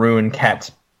of ruin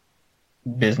Cat's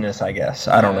business, I guess.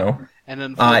 I don't know. And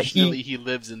unfortunately, he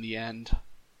lives in the end.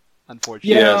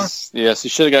 Unfortunately. Yes, he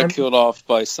should have got killed off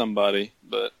by somebody,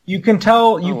 but you can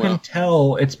tell. Can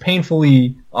tell it's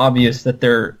painfully obvious that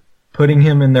they're putting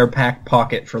him in their back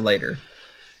pocket for later,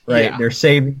 right? Yeah. They're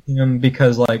saving him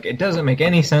because, it doesn't make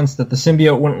any sense that the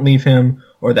symbiote wouldn't leave him,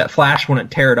 or that Flash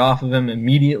wouldn't tear it off of him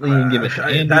immediately and give it to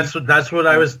Andy. That's what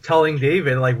I was telling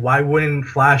David. Why wouldn't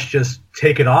Flash just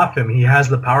take it off him? He has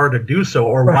the power to do so.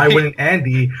 Or why wouldn't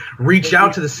Andy reach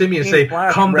out to the symbiote and say,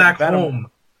 "Come back home"?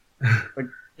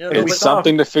 It's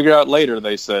something to figure out later.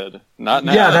 They said, not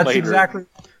now. Yeah, that's later. exactly.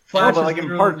 Flash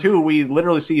in part 2, we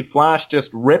literally see Flash just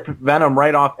rip Venom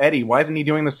right off Eddie. Why isn't he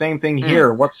doing the same thing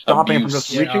here? What's stopping him from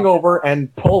just reaching over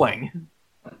and pulling?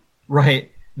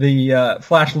 Right. The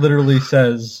Flash literally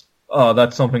says, "Oh,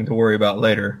 that's something to worry about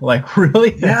later."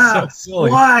 Really? That's so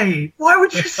silly. Why? Why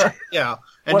would you say? Yeah.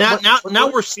 And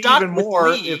now we're stuck even with more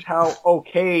Lee. is how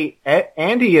okay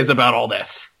Andy is about all this.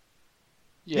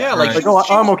 Yeah,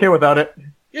 I'm okay without it.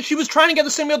 Yeah, she was trying to get the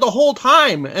symbiote the whole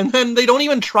time, and then they don't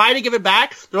even try to give it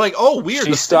back. They're like, "Oh, weird."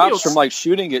 She stops from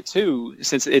shooting it too,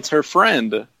 since it's her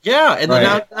friend. Yeah, and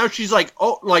then now she's like,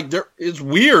 "Oh, it's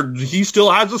weird. He still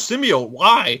has a symbiote.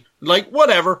 Why?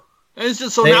 Whatever." And it's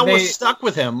just now we're stuck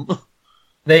with him.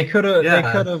 They could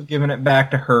have given it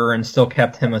back to her and still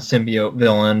kept him a symbiote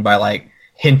villain by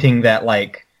hinting that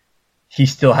he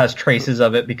still has traces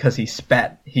of it because he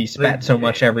spat so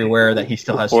much everywhere that he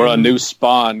still has. Or a new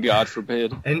spawn, God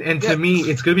forbid. And to me,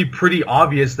 it's going to be pretty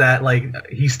obvious that like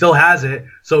he still has it.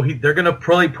 So they're going to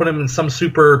probably put him in some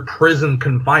super prison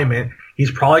confinement.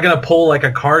 He's probably going to pull like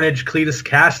a Carnage Cletus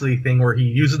Cassidy thing where he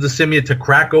uses the symbiote to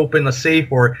crack open a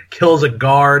safe or kills a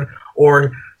guard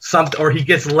or he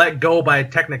gets let go by a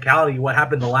technicality, what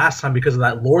happened the last time because of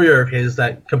that lawyer of his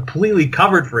that completely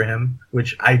covered for him,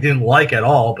 which I didn't like at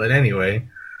all, but anyway.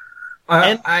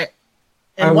 I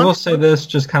will say this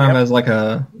just kind of as like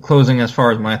a closing as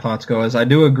far as my thoughts go, is I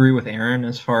do agree with Aaron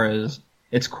as far as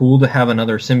it's cool to have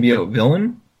another symbiote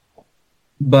villain,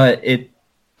 but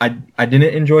I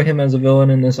didn't enjoy him as a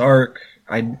villain in this arc.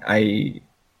 I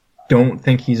don't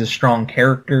think he's a strong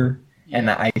character. And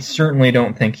I certainly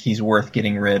don't think he's worth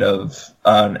getting rid of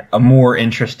a more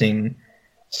interesting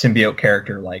symbiote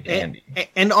character like Andy.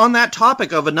 And on that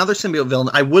topic of another symbiote villain,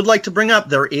 I would like to bring up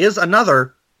there is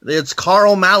another. It's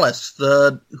Carl Malice,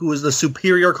 who is the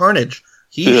superior Carnage.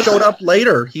 He showed up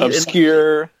later.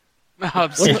 Obscure.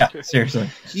 Yeah, seriously.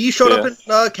 He showed up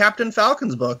in Captain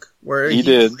Falcon's book where he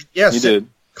did. Yes, he did.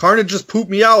 Carnage just pooped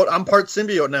me out. I'm part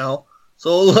symbiote now.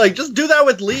 So, like, just do that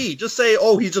with Lee. Just say,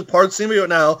 oh, he's just part symbiote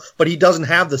now, but he doesn't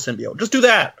have the symbiote. Just do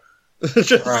that.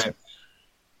 Right.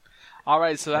 All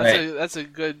right, so that's a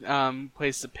good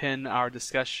place to pin our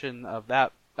discussion of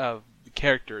the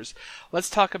characters. Let's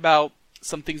talk about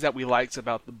some things that we liked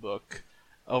about the book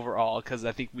overall, because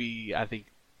I think we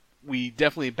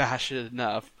definitely bashed it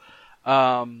enough.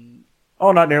 Oh,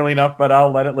 not nearly enough, but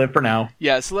I'll let it live for now.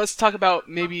 Yeah, so let's talk about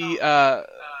maybe.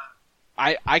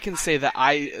 I can say that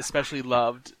I especially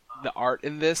loved the art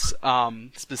in this,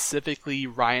 specifically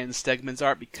Ryan Stegman's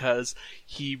art, because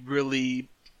he really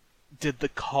did the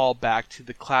call back to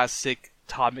the classic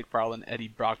Todd McFarlane Eddie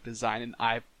Brock design, and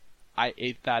I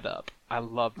ate that up. I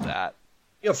loved that.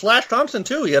 Yeah, Flash Thompson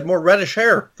too. He had more reddish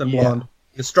hair than blonde.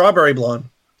 He's strawberry blonde.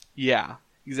 Yeah,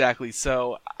 exactly.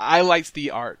 So I liked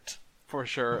the art for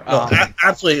sure.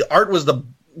 Absolutely, art was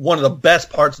one of the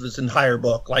best parts of this entire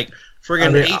book. Like.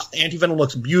 Friggin' Anti-Venom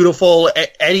looks beautiful.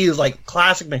 Eddie is like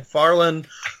classic McFarlane.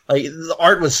 Like the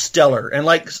art was stellar. And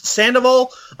like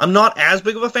Sandoval, I'm not as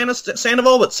big of a fan of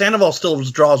Sandoval, but Sandoval still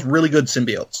draws really good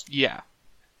symbiotes. Yeah.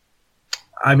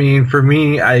 I mean, for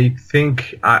me, I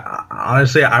think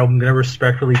honestly, I'm gonna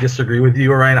respectfully disagree with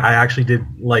you, Ryan. I actually did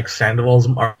like Sandoval's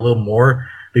art a little more.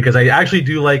 Because I actually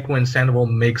do like when Sandoval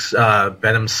makes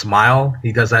Venom smile.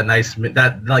 He does that nice.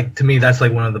 To me, that's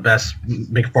like one of the best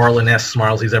McFarlane-esque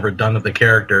smiles he's ever done of the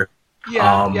character.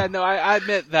 Yeah, no, I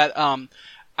admit that.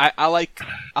 I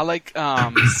like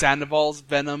Sandoval's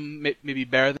Venom maybe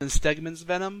better than Stegman's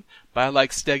Venom, but I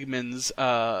like Stegman's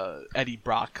Eddie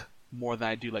Brock more than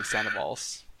I do like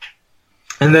Sandoval's.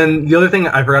 And then the other thing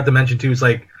I forgot to mention too is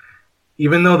like,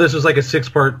 even though this was like a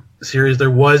 6-part series, there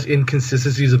was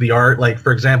inconsistencies of the art. Like,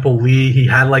 for example, Lee, he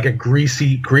had like a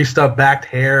greased up backed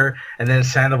hair, and then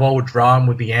Sandoval would draw him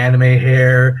with the anime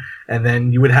hair, and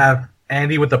then you would have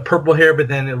Andy with the purple hair, but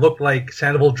then it looked like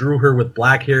Sandoval drew her with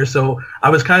black hair. So I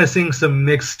was kind of seeing some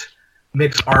mixed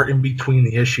art in between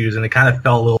the issues, and it kind of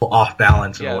felt a little off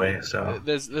balance in a way. So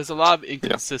there's a lot of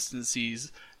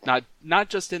inconsistencies, not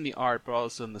just in the art, but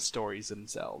also in the stories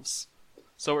themselves.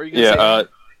 So what are you going to say?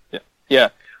 Yeah,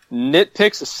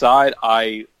 nitpicks aside,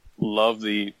 I love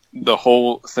the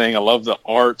whole thing. I love the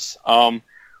art.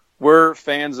 We're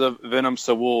fans of Venom,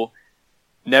 so we'll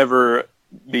never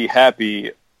be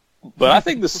happy. But I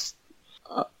think this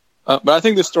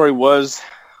story was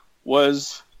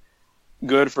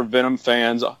good for Venom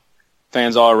fans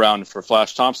all around. For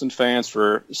Flash Thompson fans,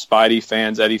 for Spidey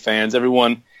fans, Eddie fans,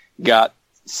 everyone got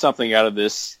something out of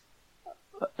this.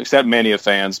 Except Mania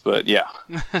fans, but yeah.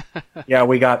 Yeah,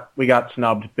 we got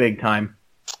snubbed big time.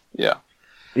 Yeah.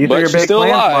 These but are your she's big still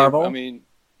plans, alive. Marvel. I mean,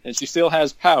 and she still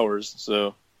has powers,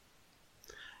 so.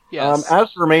 Yes.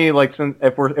 As for me, like,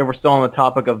 if we're still on the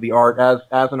topic of the art, as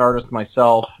an artist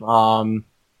myself, I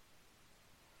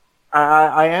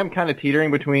am kind of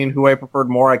teetering between who I preferred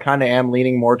more. I kind of am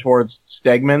leaning more towards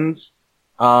Stegman's.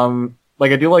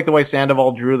 Like, I do like the way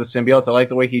Sandoval drew the symbiotes. I like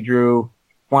the way he drew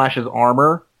Flash's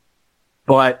armor.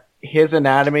 But his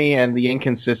anatomy and the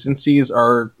inconsistencies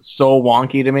are so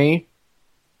wonky to me,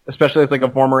 especially as like a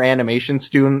former animation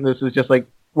student. This is just like,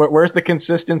 where's the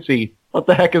consistency? What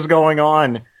the heck is going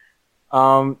on?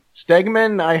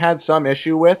 Stegman, I had some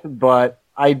issue with, but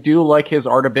I do like his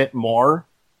art a bit more.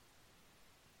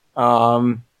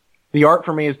 The art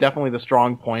for me is definitely the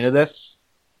strong point of this.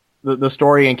 The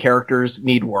story and characters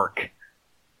need work.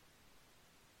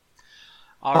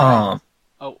 All right.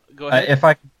 Go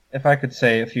ahead. If I could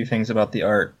say a few things about the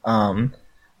art,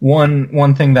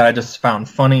 one thing that I just found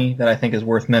funny that I think is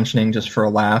worth mentioning just for a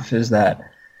laugh is that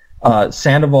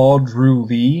Sandoval drew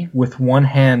Lee with one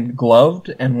hand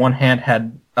gloved and one hand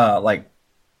had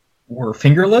were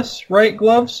fingerless, right,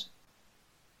 gloves?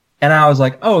 And I was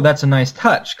like, oh, that's a nice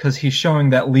touch because he's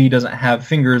showing that Lee doesn't have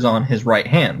fingers on his right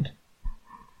hand.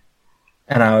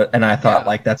 And I thought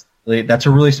that's a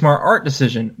really smart art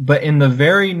decision. But in the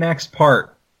very next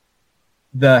part,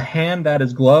 the hand that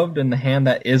is gloved and the hand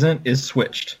that isn't is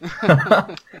switched.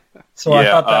 So I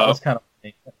thought that was kind of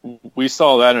funny. We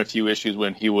saw that in a few issues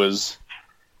when he was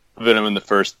Venom in the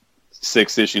first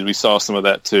 6 issues. We saw some of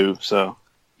that too. So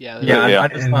I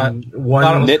just thought it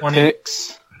was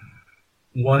nitpicks.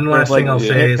 One last thing I'll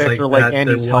say is like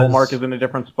Andy's hallmark is in a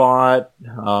different spot.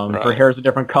 Her hair's a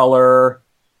different color.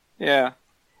 Yeah,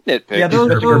 nitpicks. Yeah,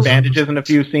 those bandages in a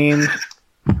few scenes.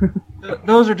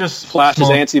 Those are just Flash's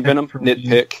anti-venom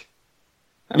nitpick.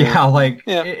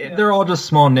 They're all just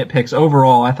small nitpicks.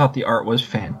 Overall, I thought the art was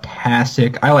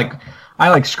fantastic. I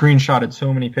screenshotted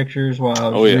so many pictures while I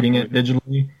was reading it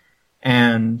digitally,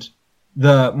 and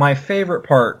my favorite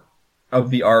part of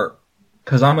the art,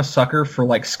 because I'm a sucker for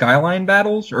like skyline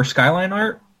battles or skyline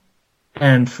art,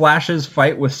 and Flash's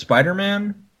fight with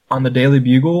Spider-Man on the Daily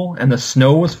Bugle and the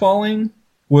snow was falling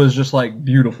was just like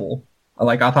beautiful.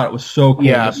 I thought it was so cool.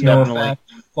 Yeah, the snow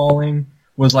effect falling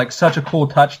was like such a cool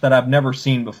touch that I've never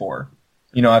seen before.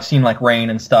 You know, I've seen like rain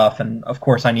and stuff, and of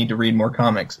course I need to read more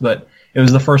comics, but it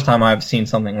was the first time I've seen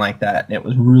something like that, and it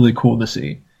was really cool to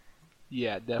see.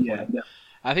 Yeah, definitely.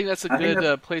 I think that's a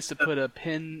good place to put a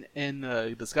pin in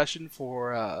the discussion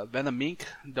for Venom Inc.,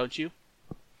 don't you?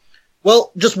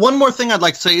 Well, just one more thing I'd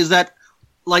like to say is that,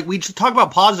 like, we just talk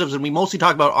about positives and we mostly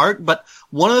talk about art, but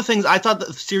one of the things I thought that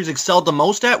the series excelled the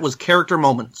most at was character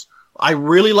moments. I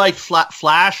really liked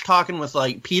Flash talking with,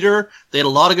 like, Peter. They had a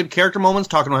lot of good character moments,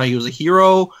 talking about how he was a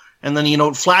hero. And then, you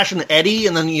know, Flash and Eddie,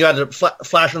 and then you had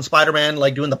Flash and Spider-Man,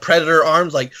 like, doing the Predator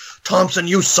arms, like, Thompson,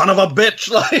 you son of a bitch!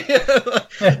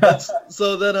 Like,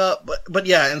 so then, but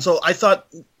yeah, and so I thought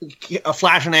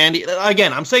Flash and Andy,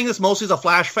 again, I'm saying this mostly as a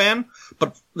Flash fan,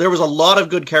 but there was a lot of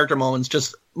good character moments,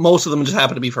 just, most of them just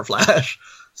happened to be for Flash.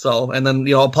 So, and then,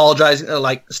 you know, apologizing,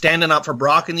 like, standing up for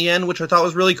Brock in the end, which I thought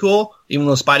was really cool, even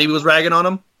though Spidey was ragging on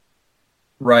him.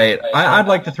 Right. I'd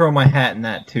like to throw my hat in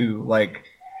that, too. Like,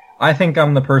 I think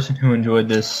I'm the person who enjoyed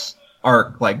this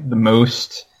arc, like, the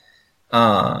most,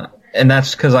 and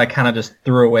that's because I kind of just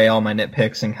threw away all my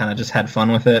nitpicks and kind of just had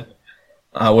fun with it,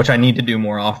 which I need to do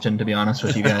more often, to be honest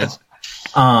with you guys.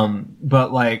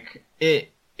 But, like, it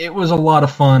was a lot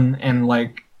of fun, and,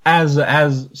 like,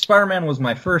 as Spider-Man was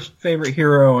my first favorite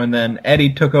hero, and then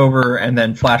Eddie took over, and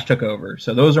then Flash took over.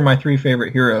 So those are my 3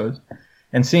 favorite heroes.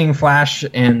 And seeing Flash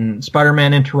and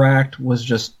Spider-Man interact was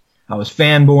just, I was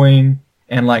fanboying.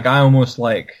 And, like, I almost,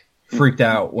 like, freaked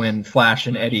out when Flash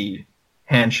and Eddie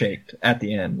handshaked at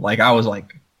the end. Like, I was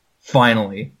like,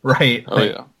 finally, right? Oh,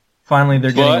 like, yeah. Finally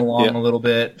they're getting along a little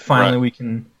bit. Finally we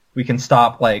can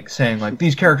stop, like, saying, like,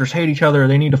 these characters hate each other,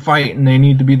 they need to fight, and they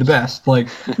need to be the best. Like,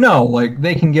 no, like,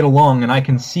 they can get along, and I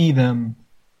can see them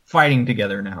fighting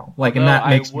together now. Like, and that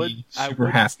makes me super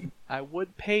happy. I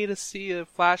would pay to see a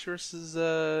Flash versus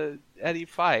Eddie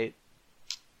fight.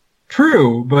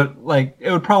 True, but, like,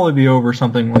 it would probably be over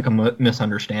something like a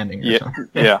misunderstanding or something.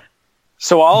 Yeah.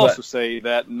 So I'll also say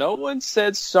that no one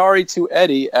said sorry to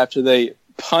Eddie after they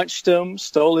punched him,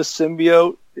 stole his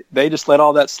symbiote. They just let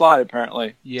all that slide,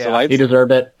 apparently. Yeah. So he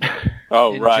deserved it.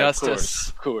 Oh, right. Injustice.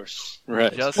 Of course.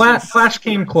 Right. Flash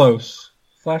came close.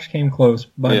 Flash came close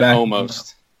by back.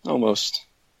 Almost.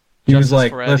 He was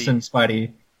like, listen,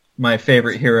 Spidey, my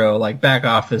favorite hero, like, back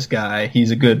off this guy. He's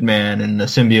a good man, and the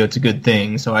symbiote's a good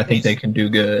thing, so I think they can do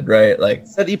good, right? Like,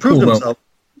 Said he proved himself.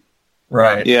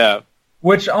 Right. Yeah.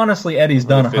 Which, honestly, Eddie's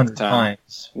done 100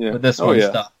 times. Yeah. But this one's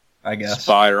stuff, I guess.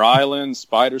 Spider Island,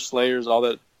 Spider Slayers, all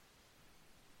that.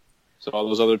 So all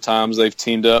those other times they've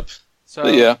teamed up. So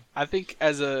but yeah. I think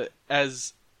as a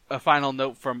final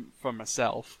note from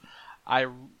myself, I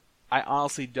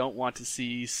honestly don't want to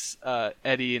see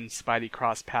Eddie and Spidey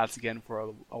cross paths again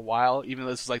for a while, even though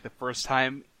this was like the first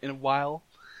time in a while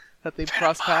that they've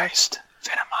crossed paths.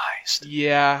 Venomized.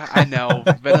 Yeah, I know.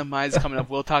 Venomized coming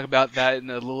up. We'll talk about that in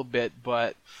a little bit,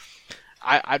 but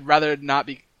I'd rather not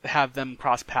have them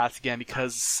cross paths again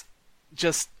because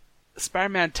just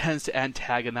Spider-Man tends to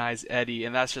antagonize Eddie,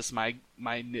 and that's just my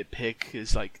nitpick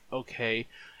is like, okay,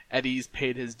 Eddie's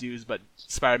paid his dues, but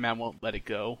Spider-Man won't let it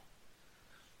go.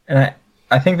 And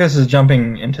I think this is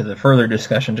jumping into the further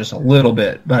discussion just a little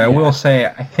bit, but I will say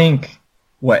I think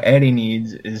what Eddie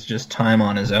needs is just time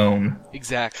on his own.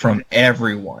 Exactly. From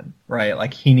everyone, right?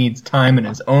 Like, he needs time in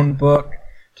his own book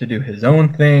to do his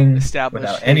own thing Establish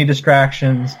without any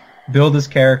distractions, build his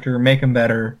character, make him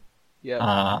better.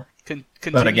 Yeah. Continue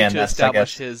but again, to that's,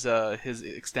 establish his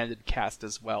extended cast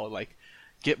as well. Like,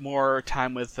 get more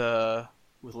time with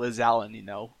Liz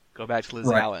Allen. Go back to Liz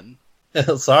Right. Allen.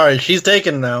 Sorry, she's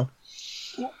taken now.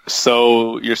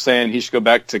 So you're saying he should go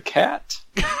back to Cat?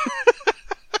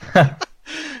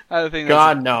 I think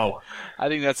God, no. I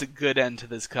think that's a good end to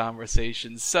this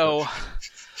conversation. So,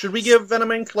 Should we give Venom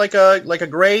Inc. like a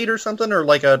grade or something, or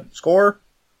like a score?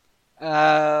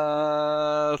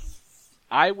 I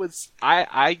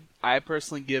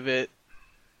personally give it.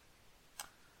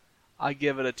 I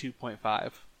give it a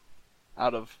 2.5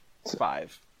 out of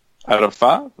 5. Out of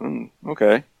 5?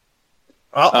 Okay.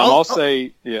 I'll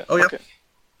say, yeah. Oh, yeah. Okay.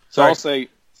 So I'll say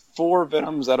 4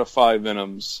 Venoms out of 5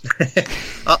 Venoms.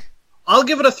 I'll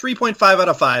give it a 3.5 out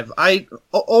of 5.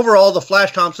 Overall, the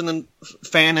Flash Thompson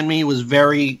fan in me was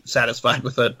very satisfied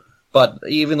with it, but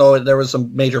even though there was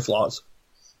some major flaws.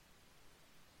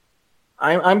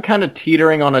 I'm kind of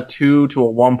teetering on a 2 to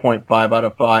a 1.5 out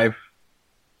of 5.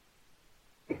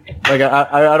 Like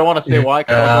I don't want to say why,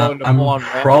 because I'll go into full on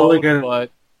rant mode, but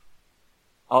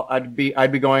I'd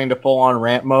be going into full on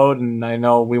rant mode, and I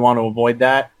know we want to avoid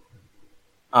that.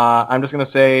 I'm just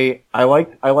gonna say I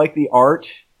like the art,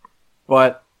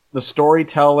 but the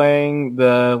storytelling,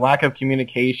 the lack of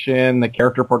communication, the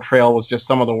character portrayal was just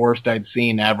some of the worst I'd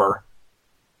seen ever.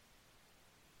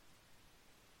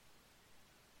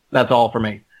 That's all for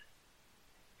me.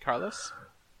 Carlos?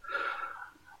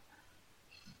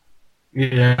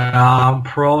 Yeah, I'm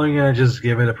probably gonna just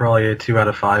give it probably a 2 out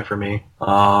of 5 for me.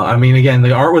 I mean, again,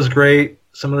 the art was great.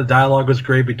 Some of the dialogue was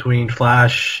great between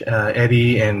Flash,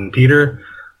 Eddie, and Peter.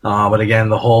 But again,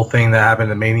 the whole thing that happened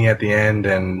to Mania at the end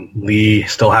and Lee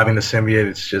still having the symbiote,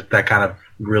 it's just that kind of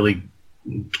really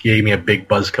gave me a big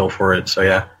buzzkill for it. So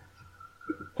yeah.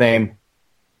 Same.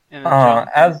 And John?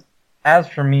 As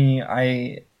for me,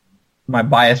 my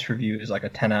biased review is like a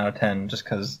 10 out of 10, just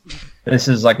because this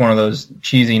is like one of those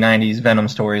cheesy 90s Venom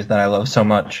stories that I love so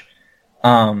much.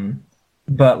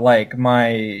 But like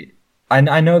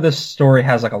I know this story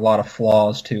has like a lot of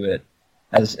flaws to it,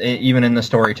 even in the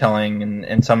storytelling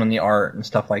and some in the art and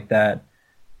stuff like that.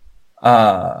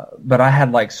 But I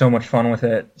had like so much fun with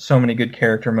it, so many good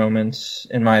character moments,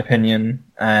 in my opinion,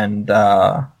 and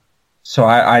so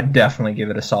I definitely give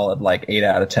it a solid like 8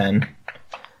 out of 10.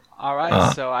 All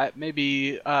right, so I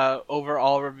maybe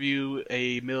overall review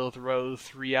a middle of the road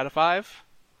 3 out of 5.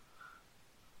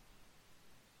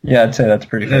 Yeah, I'd say that's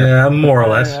pretty fair. Yeah, more or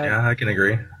less. Yeah, I can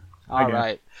agree. All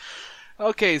right.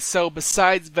 Okay, so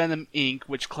besides Venom Inc.,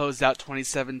 which closed out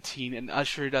 2017 and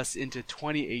ushered us into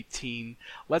 2018,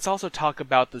 let's also talk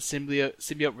about the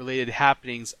symbiote-related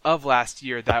happenings of last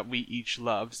year that we each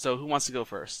loved. So who wants to go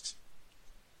first?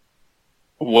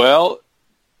 Well,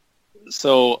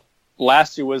 so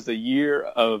last year was the year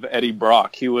of Eddie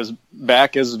Brock. He was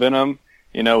back as Venom.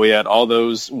 We had all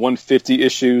those 150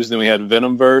 issues, then we had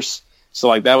Venomverse. So,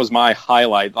 like, that was my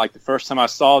highlight. Like, the first time I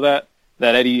saw that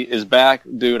Eddie is back,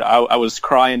 dude, I was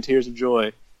crying tears of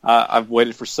joy. I've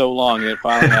waited for so long, and it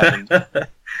finally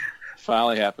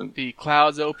happened. The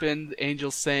clouds opened,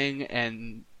 angels sang,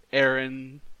 and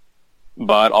Aaron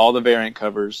bought all the variant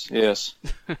covers, yes.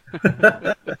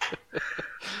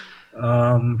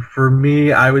 For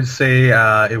me, I would say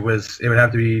it would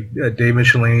have to be Dave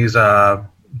Michelini's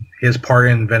his part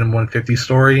in Venom 150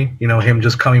 story. Him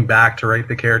just coming back to write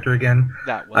the character again.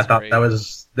 That was I thought great. that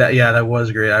was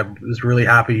great. I was really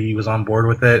happy he was on board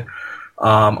with it.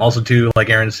 Also, too, like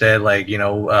Aaron said, like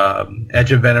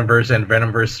Edge of Venomverse and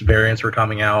Venomverse variants were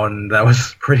coming out, and that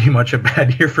was pretty much a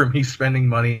bad year for me spending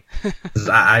money.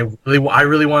 I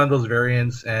really wanted those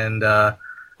variants, and I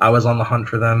was on the hunt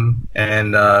for them.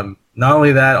 And not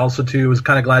only that, also too, was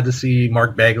kind of glad to see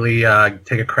Mark Bagley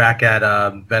take a crack at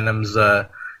Venom's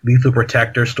Lethal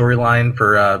Protector storyline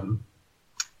for I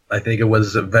think it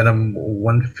was Venom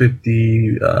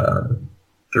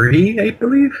 153, I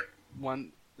believe. It was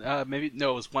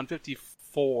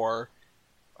 154.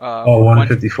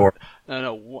 154.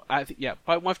 I think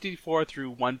by 154 through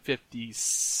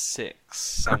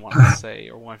 156. I want to say,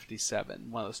 or 157,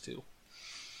 one of those two.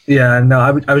 Yeah, no,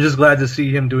 I was just glad to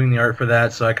see him doing the art for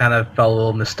that, so I kind of felt a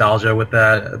little nostalgia with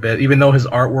that a bit, even though his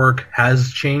artwork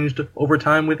has changed over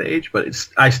time with age, but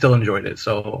I still enjoyed it,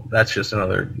 so that's just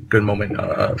another good moment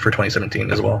for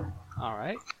 2017 as well. All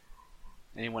right.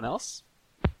 Anyone else?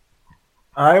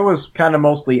 I was kind of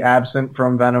mostly absent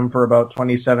from Venom for about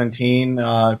 2017.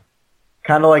 Kind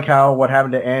of like how what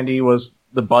happened to Andy was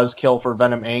the buzzkill for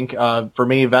Venom Inc. For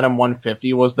me, Venom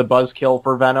 150 was the buzzkill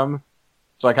for Venom.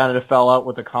 So I kind of fell out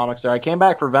with the comics there. I came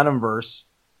back for Venomverse,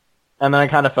 and then I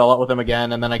kind of fell out with him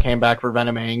again, and then I came back for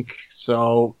Venom Inc.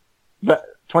 So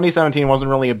 2017 wasn't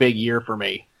really a big year for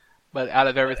me. But out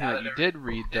of everything that you did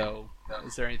read, though,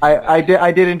 is there anything? I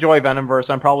did enjoy Venomverse.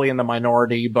 I'm probably in the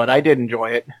minority, but I did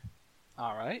enjoy it.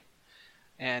 All right.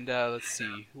 And let's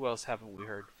see, who else haven't we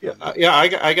heard?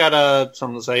 I got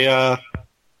something to say.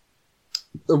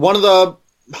 One of the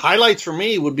highlights for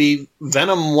me would be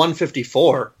Venom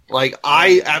 154. Like,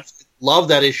 I absolutely love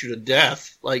that issue to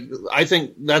death. Like, I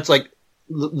think that's like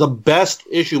the best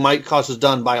issue Mike Koss has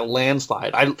done by a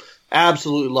landslide. I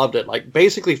absolutely loved it. Like,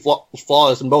 basically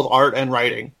flawless in both art and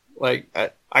writing. Like,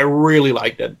 I really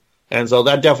liked it. And so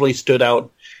that definitely stood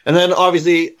out. And then,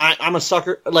 obviously, I'm a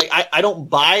sucker. Like, I don't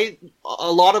buy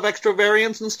a lot of extra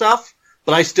variants and stuff,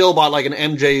 but I still bought, like, an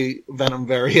MJ Venom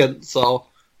variant. So,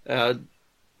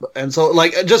 and so,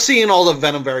 like, just seeing all the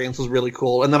Venom variants was really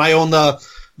cool. And then I own the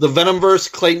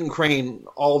Venomverse Clayton Crane,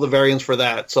 all the variants for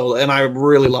that. So, and I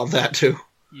really love that, too.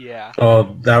 Yeah.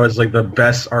 Oh, that was, like, the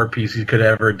best art piece you could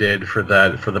ever did for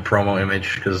the promo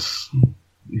image, because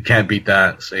you can't beat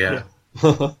that. So, yeah.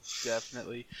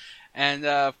 Definitely.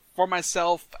 And for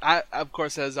myself, I, of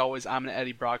course, as always, I'm an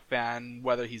Eddie Brock fan,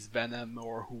 whether he's Venom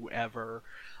or whoever.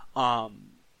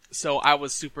 So I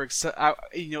was super excited.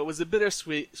 It was a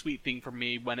bittersweet thing for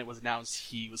me when it was announced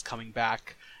he was coming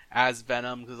back as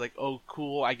Venom. Because, like, oh,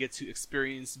 cool, I get to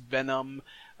experience Venom,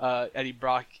 Eddie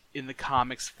Brock in the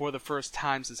comics for the first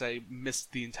time since I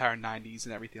missed the entire 90s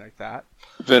and everything like that.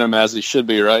 Venom as he should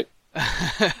be, right?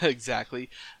 Exactly.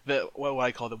 What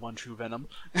I call the one true Venom.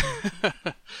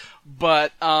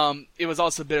 But it was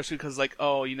also bittersweet because, like,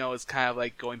 it's kind of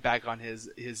like going back on his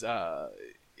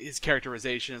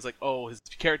characterization. It's like, his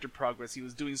character progress. He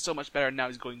was doing so much better, and now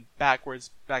he's going backwards,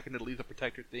 back into the Lethal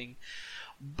Protector thing.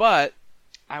 But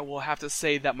I will have to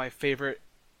say that my favorite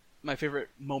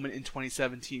moment in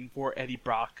 2017 for Eddie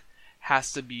Brock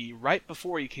has to be right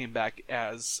before he came back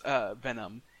as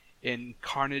Venom in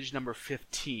Carnage number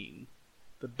 15,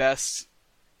 the best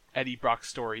Eddie Brock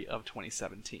story of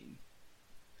 2017.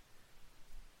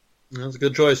 That's a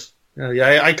good choice.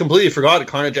 Yeah, I completely forgot that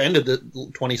Carnage ended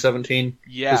 2017.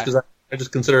 Yeah. Just because I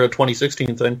just consider it a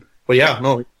 2016 thing. But yeah,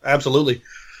 no, absolutely.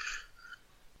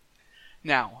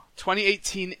 Now,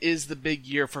 2018 is the big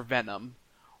year for Venom.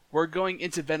 We're going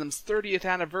into Venom's 30th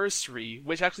anniversary,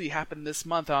 which actually happened this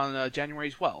month on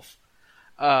January 12th.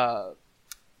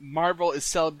 Marvel is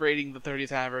celebrating the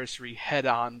 30th anniversary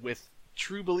head-on with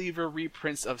True Believer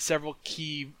reprints of several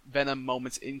key Venom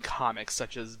moments in comics,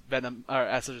 such as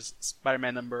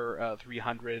Spider-Man number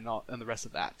 300 and the rest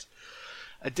of that.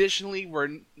 Additionally,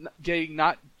 we're getting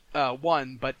not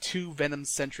one, but two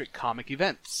Venom-centric comic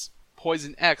events.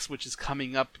 Poison X, which is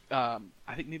coming up, I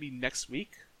think maybe next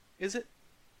week, is it?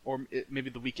 Or maybe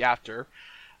the week after.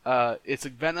 It's a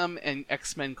Venom and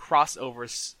X-Men crossover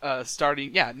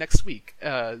starting, next week.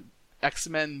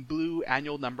 X-Men Blue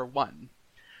Annual number 1.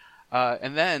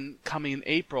 And then, coming in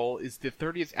April, is the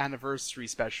 30th anniversary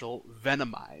special,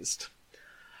 Venomized.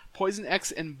 Poison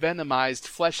X and Venomized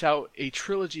flesh out a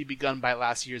trilogy begun by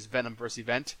last year's Venomverse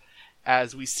event,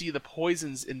 as we see the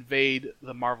Poisons invade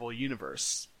the Marvel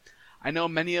Universe. I know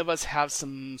many of us have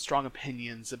some strong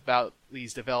opinions about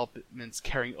these developments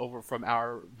carrying over from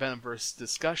our Venomverse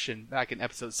discussion back in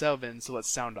episode 7, so let's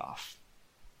sound off.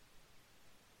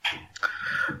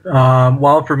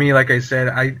 Well, for me, like I said,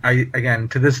 I again,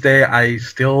 to this day, I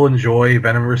still enjoy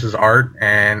Venomverse's art,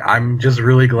 and I'm just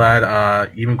really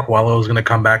glad even Coelho is going to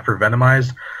come back for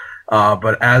Venomized.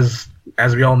 But as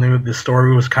we all knew, the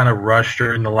story was kind of rushed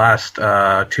during the last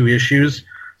 2 issues,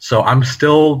 so I'm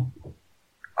still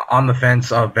on the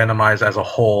fence of Venomized as a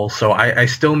whole, so I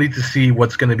still need to see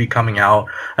what's going to be coming out.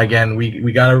 Again,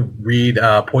 we got to read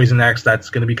Poison X,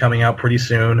 that's going to be coming out pretty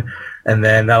soon, and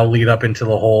then that'll lead up into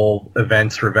the whole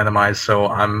events for Venomized, so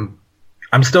I'm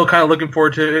still kind of looking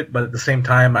forward to it, but at the same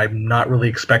time, I'm not really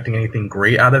expecting anything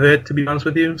great out of it, to be honest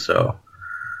with you, so.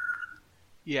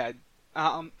 Yeah,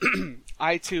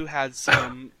 I too had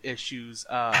some issues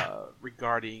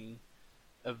regarding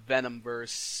a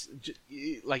Venomverse.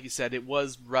 Like you said, it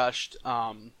was rushed.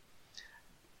 I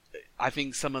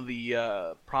think some of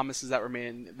the promises that were made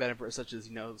in Venomverse, such as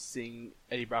seeing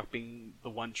Eddie Brock being the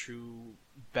one true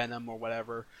Venom or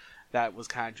whatever, that was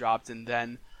kind of dropped. And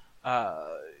then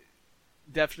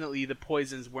definitely the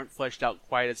poisons weren't fleshed out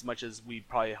quite as much as we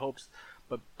probably hoped.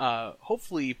 But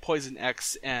hopefully Poison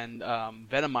X and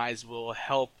Venomized will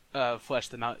help flesh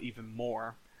them out even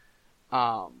more.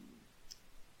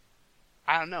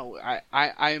 I don't know.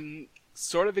 I'm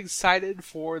sort of excited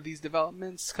for these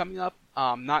developments coming up.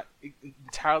 Not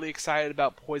entirely excited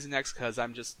about Poison X because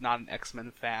I'm just not an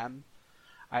X-Men fan.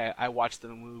 I watch the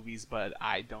movies, but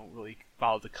I don't really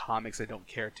follow the comics. I don't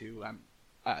care to.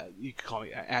 You could call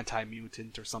me an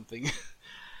anti-mutant or something.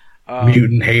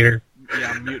 Mutant hater.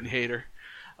 Yeah, mutant hater.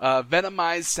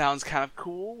 Venomized sounds kind of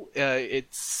cool. It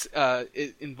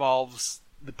involves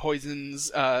the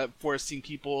poisons forcing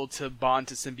people to bond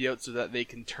to symbiotes so that they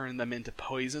can turn them into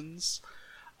poisons.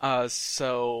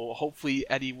 So hopefully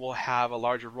Eddie will have a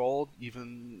larger role,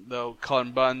 even though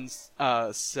Cullen Bunn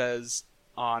says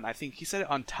on, I think he said it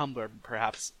on Tumblr,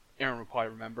 perhaps Aaron will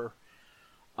probably remember,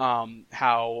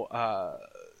 how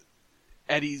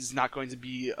Eddie's not going to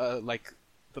be like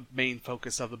the main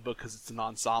focus of the book because it's an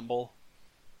ensemble.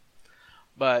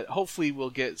 But hopefully we'll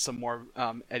get some more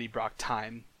Eddie Brock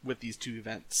time with these two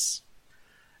events.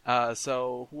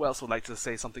 So who else would like to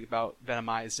say something about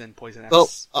Venomized and Poison X? Well,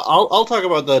 I'll talk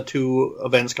about the two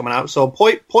events coming out. So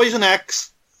Poison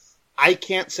X, I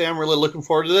can't say I'm really looking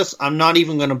forward to this. I'm not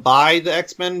even going to buy the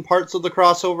X-Men parts of the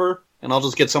crossover, and I'll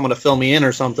just get someone to fill me in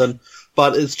or something.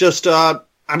 But it's just, I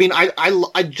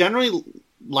generally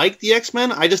like the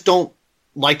X-Men. I just don't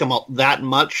like them that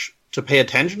much to pay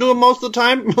attention to them most of the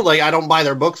time. Like, I don't buy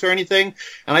their books or anything.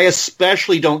 And I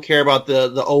especially don't care about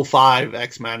the 05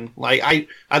 X-Men. Like,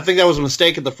 I think that was a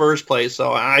mistake in the first place,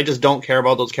 so I just don't care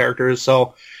about those characters.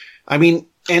 So, I mean,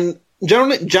 and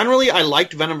generally I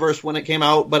liked Venomverse when it came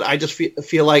out, but I just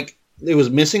feel like it was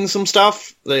missing some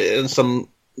stuff and some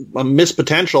missed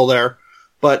potential there.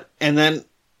 And then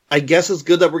I guess it's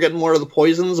good that we're getting more of the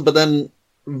poisons, but then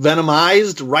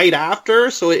Venomized right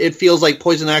after, so it feels like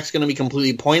Poison X is going to be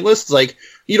completely pointless. It's like,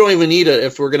 you don't even need it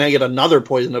if we're going to get another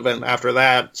poison event after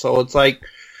that. So it's like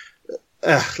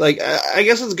I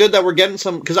guess it's good that we're getting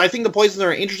some, because I think the poisons are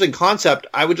an interesting concept.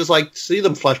 I would just like to see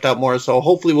them fleshed out more, so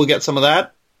hopefully we'll get some of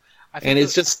that. I think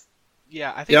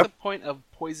the point of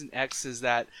Poison X is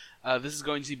that this is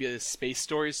going to be a space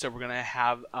story, so we're going to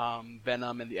have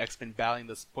Venom and the X-Men battling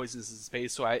the poisons in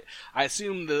space. So I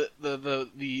assume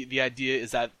the idea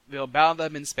is that they'll battle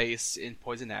them in space in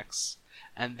Poison X,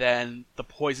 and then the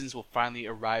poisons will finally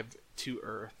arrive to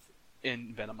Earth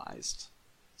in Venomized.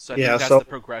 So I think that's the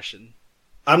progression.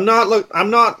 I'm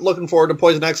not looking forward to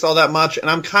Poison X all that much, and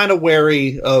I'm kind of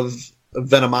wary of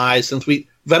Venomized, since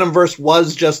Venomverse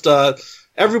was just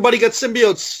everybody gets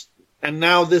symbiotes. And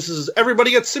now this is everybody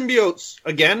gets symbiotes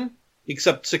again,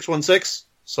 except 616.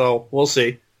 So we'll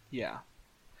see. Yeah.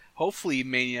 Hopefully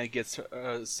Mania gets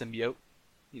a symbiote.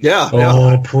 Yeah.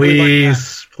 Oh,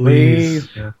 please.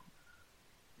 Yeah.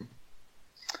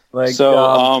 Like,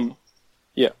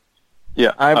 yeah.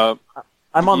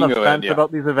 I'm on the go fence ahead,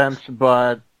 about these events,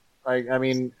 but I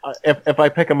mean, if I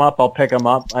pick them up, I'll pick them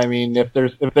up. I mean, if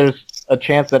there's a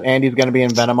chance that Andy's going to be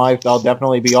in Venomized, I'll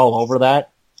definitely be all over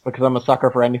that, because I'm a sucker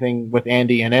for anything with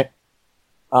Andy in it.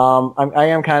 I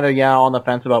am kind of, on the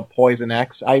fence about Poison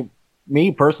X.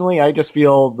 Me personally, I just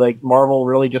feel like Marvel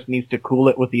really just needs to cool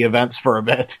it with the events for a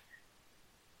bit.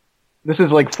 This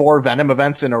is like 4 Venom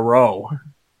events in a row.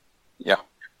 Yeah.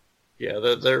 Yeah,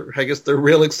 I guess they're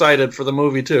real excited for the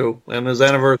movie too, and his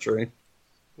anniversary.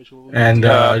 And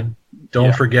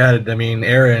don't forget,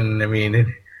 Aaron,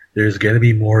 there's going to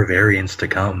be more variants to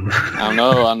come. I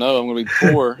know. I'm going to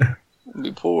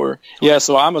be poor. Yeah,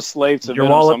 so I'm a slave to Your Venom,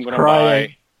 so I'm wallet's going to crying.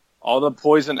 buy all the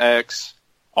Poison X,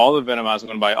 all the Venomized. I'm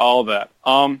going to buy all that.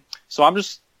 So I'm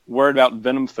just worried about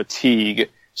Venom fatigue.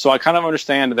 So I kind of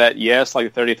understand that, yes,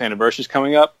 like the 30th anniversary is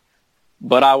coming up,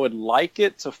 but I would like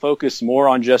it to focus more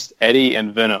on just Eddie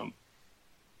and Venom.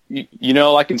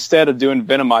 Like instead of doing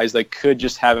Venomized, they could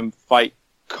just have him fight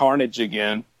Carnage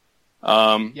again.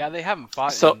 They haven't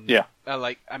fought. So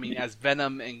as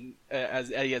Venom and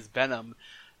as Eddie as Venom,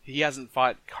 he hasn't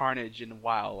fought Carnage in a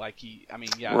while.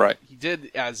 Right. He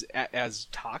did as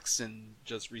Toxin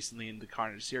just recently in the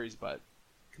Carnage series, but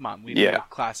come on, we need a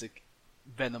classic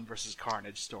Venom versus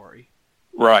Carnage story.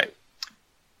 Right.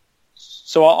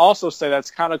 So I'll also say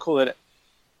that's kind of cool that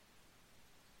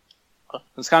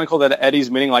Eddie's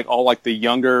meeting like all like the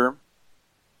younger,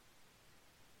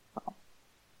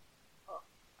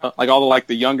 the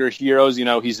younger heroes.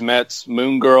 He's met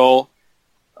Moon Girl.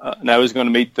 Now he's going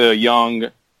to meet the young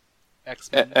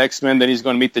X-Men. Then he's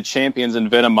going to meet the champions in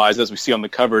Venomized, as we see on the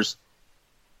covers.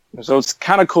 So it's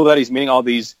kind of cool that he's meeting all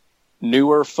these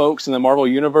newer folks in the Marvel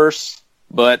Universe,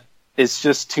 but it's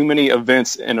just too many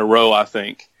events in a row, I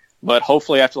think. But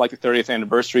hopefully after like the 30th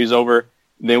anniversary is over,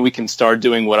 then we can start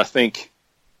doing what I think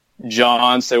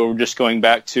John said, we're just going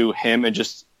back to him and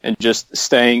just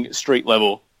staying street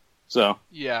level. So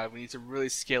yeah, we need to really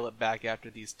scale it back after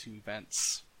these 2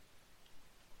 events.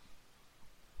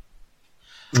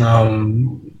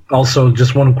 Also,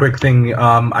 just one quick thing.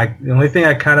 The only thing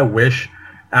I kind of wish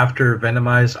after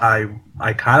Venomize,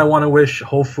 I kind of want to wish,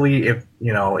 hopefully, if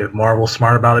Marvel's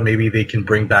smart about it, maybe they can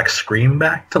bring back Scream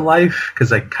back to life,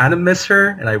 because I kind of miss her,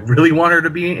 and I really want her to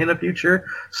be in a future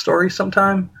story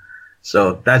sometime.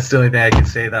 So that's the only thing I can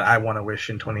say that I want to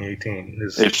wish in 2018.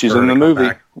 Is if she's in the movie.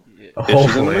 Back.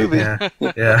 Hopefully,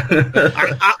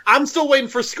 yeah. I'm still waiting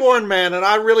for Scorn, man, and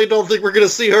I really don't think we're going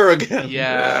to see her again.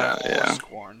 Yeah.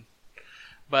 Scorn.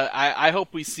 But I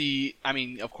hope we see, I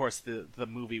mean, of course, the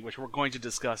movie, which we're going to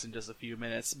discuss in just a few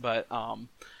minutes, but I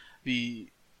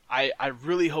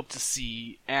really hope to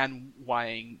see Anne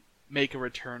Wang make a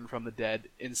return from the dead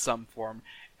in some form.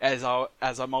 As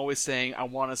I'm always saying, I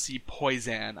want to see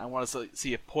Poison. I want to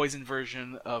see a Poison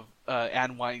version of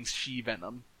Anne Wang's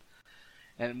She-Venom.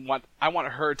 And I want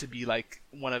her to be like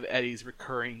one of Eddie's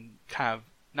recurring kind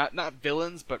of, not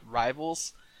villains, but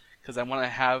rivals. Because I want to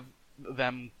have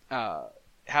them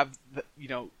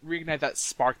reignite that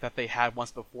spark that they had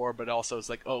once before, but also it's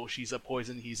like, oh, she's a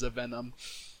Poison, he's a Venom.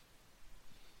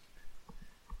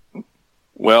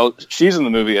 Well, she's in the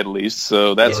movie at least,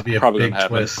 so that's probably going to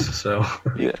happen. Twist, so.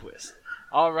 Big twist.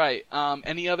 All right.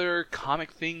 Any other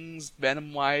comic things,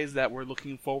 Venom-wise, that we're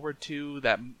looking forward to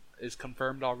that is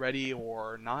confirmed already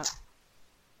or not?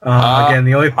 Again,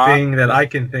 the only thing that I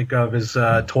can think of is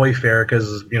Toy Fair,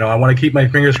 because I want to keep my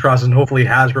fingers crossed, and hopefully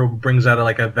Hasbro brings out a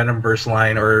Venomverse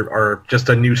line or just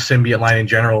a new symbiote line in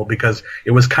general, because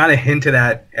it was kind of hinted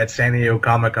at San Diego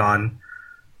Comic-Con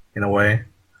in a way.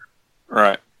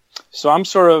 Right. So I'm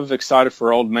sort of excited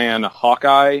for Old Man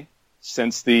Hawkeye,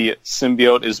 since the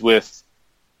symbiote is with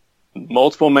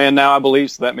multiple man now, I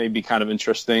believe, so that may be kind of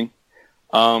interesting.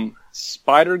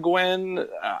 Spider-Gwen,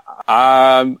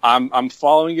 I'm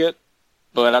following it,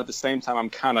 but at the same time, I'm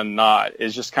kind of not.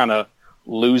 It's just kind of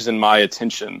losing my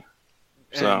attention.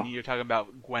 And you're talking about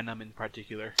Venom in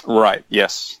particular. Right.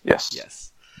 Yes.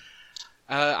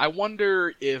 I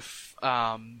wonder if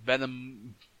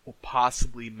Venom will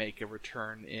possibly make a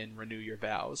return in Renew Your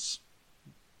Vows.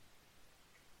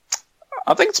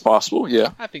 I think it's possible, yeah.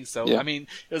 I think so. Yeah. I mean,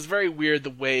 it was very weird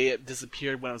the way it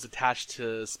disappeared when it was attached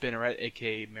to Spinneret,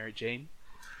 aka Mary Jane.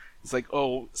 It's like,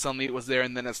 oh, suddenly it was there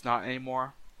and then it's not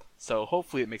anymore. So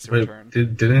hopefully it makes a return.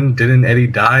 Didn't Eddie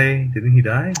die? Didn't he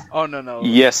die? Oh, no.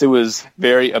 Yes, it was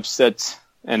very upset,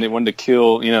 and they wanted to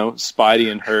kill,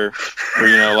 Spidey and her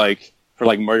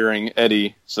for murdering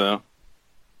Eddie, so...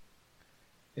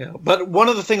 Yeah, but one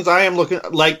of the things I am looking,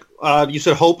 you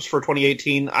said hopes for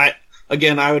 2018. I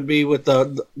would be with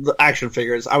the action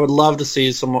figures. I would love to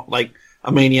see some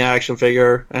a Mania action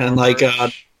figure and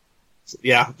just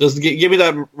give me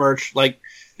that merch.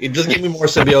 Just give me more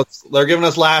symbiotes. They're giving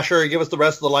us Lasher. Give us the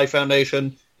rest of the Life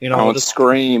Foundation. I want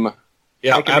Scream.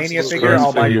 Yeah, make a Mania figure.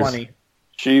 I'll buy 20.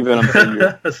 She-Venom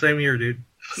figure. Same here, dude.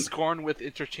 Scorn with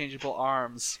interchangeable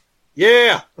arms.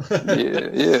 Yeah.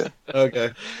 Yeah.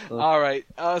 Okay. All right.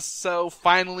 So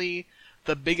finally,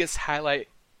 the biggest highlight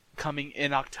coming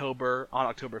in October, on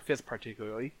October 5th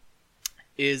particularly,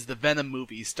 is the Venom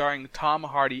movie starring Tom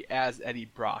Hardy as Eddie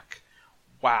Brock.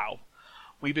 Wow.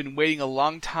 We've been waiting a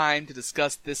long time to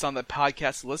discuss this on the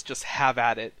podcast, so let's just have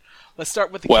at it. Let's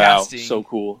start with the casting. Wow, so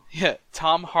cool. Yeah,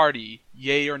 Tom Hardy,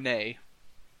 yay or nay?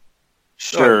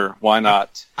 Sure, why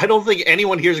not? I don't think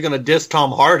anyone here is going to diss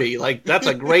Tom Hardy. That's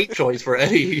a great choice for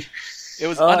Eddie. It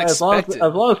was unexpected.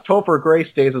 As long as Topher Grace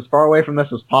stays as far away from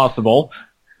this as possible.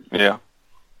 Yeah.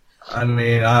 I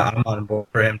mean, I'm on board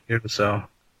for him too. So.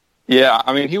 Yeah,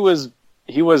 I mean, he was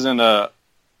in a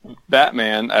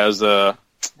Batman as a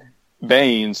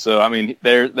Bane, so I mean,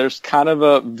 there's kind of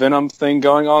a Venom thing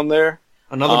going on there.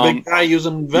 Another big guy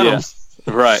using Venom.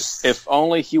 Yeah, right. If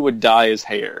only he would dye his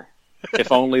hair.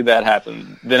 If only that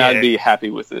happened, then I'd be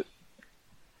happy with it.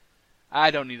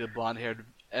 I don't need a blonde-haired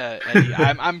Eddie.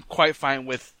 I'm quite fine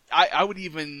with. I would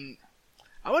even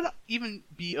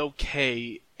be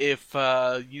okay if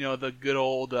the good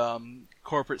old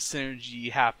corporate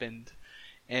synergy happened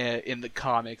in the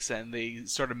comics and they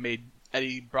sort of made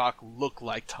Eddie Brock look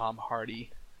like Tom Hardy.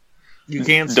 You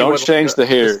can't see don't change the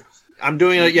hair. I'm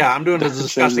doing it. Yeah, I'm doing a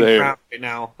disgusting crap right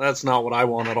now. That's not what I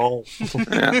want at all.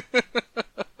 Yeah.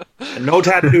 And no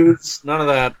tattoos, none of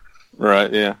that.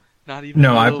 Right? Yeah. Not even.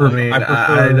 No, I prefer.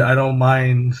 I don't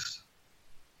mind.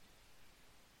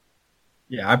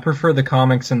 Yeah, I prefer the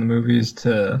comics and the movies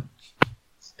to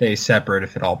stay separate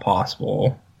if at all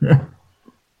possible.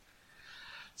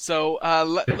 So,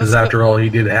 because after all, he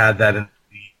did have that in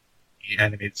the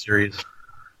animated series.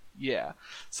 Yeah.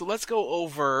 So let's go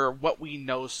over what we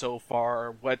know so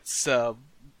far, what's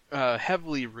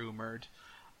heavily rumored.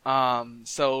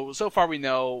 So far we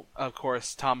know, of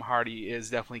course, Tom Hardy is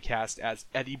definitely cast as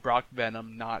Eddie Brock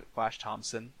Venom, not Flash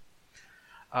Thompson.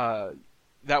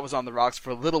 that was on the rocks for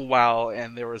a little while,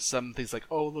 and there were some things like,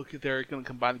 oh, look, they're going to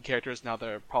combine the characters. Now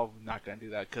they're probably not going to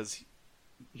do that, because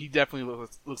he definitely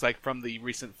looks like, from the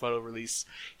recent photo release,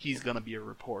 he's going to be a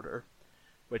reporter,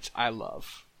 which I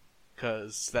love,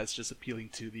 because that's just appealing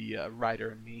to the writer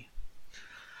and me.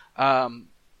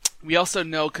 We also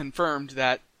know confirmed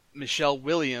that Michelle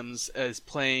Williams is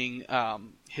playing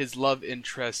his love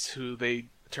interest, who they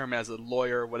term as a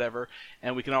lawyer or whatever,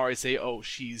 and we can already say, oh,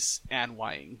 she's Anne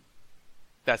Wying.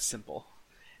 That's simple.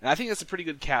 And I think that's a pretty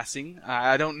good casting.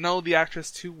 I don't know the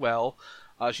actress too well.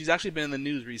 She's actually been in the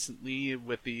news recently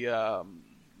with the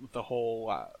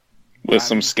whole with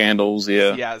some scandals,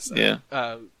 yeah. Yes. Yeah.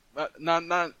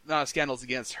 Not scandals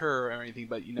against her or anything,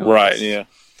 but Right. Yeah.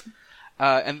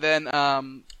 And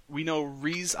then we know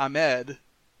Riz Ahmed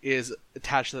is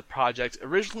attached to the project.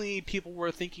 Originally, people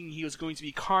were thinking he was going to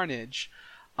be Carnage,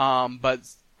 but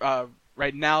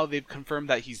right now they've confirmed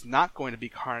that he's not going to be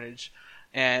Carnage,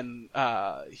 and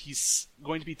he's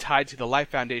going to be tied to the Life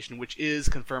Foundation, which is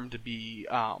confirmed to be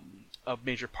a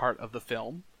major part of the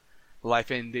film. The Life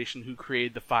Foundation, who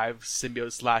created the 5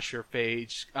 symbiote slasher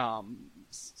phage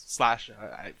slash.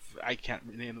 I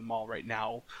can't name them all right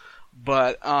now,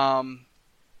 but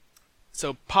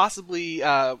so possibly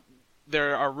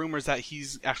there are rumors that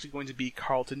he's actually going to be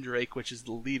Carlton Drake, which is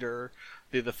the leader,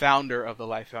 the founder of the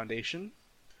Life Foundation.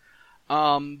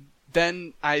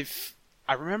 Then I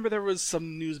remember there was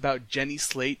some news about Jenny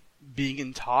Slate being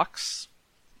in talks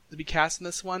to be cast in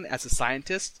this one as a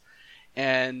scientist,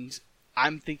 and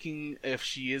I'm thinking if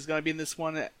she is going to be in this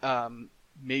one,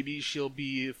 maybe she'll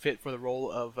be fit for the role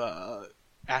of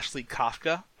Ashley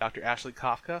Kafka, Dr. Ashley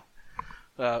Kafka,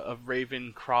 of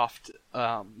Ravencroft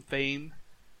fame,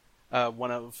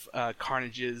 one of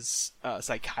Carnage's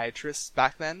psychiatrists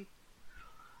back then.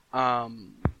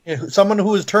 Someone who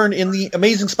was turned in the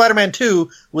Amazing Spider-Man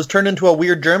 2 was turned into a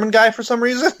weird German guy for some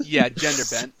reason. Yeah, gender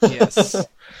bent. Yes.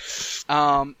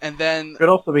 And then could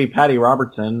also be Patty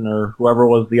Robertson or whoever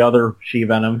was the other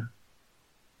She-Venom.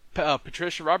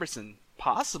 Patricia Robertson,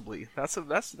 possibly. That's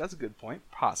a good point.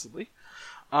 Possibly.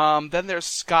 Then there's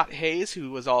Scott Hayes, who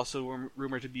was also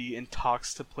rumored to be in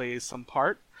talks to play some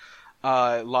part.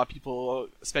 A lot of people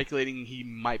speculating he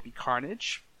might be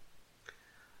Carnage.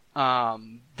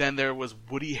 Then there was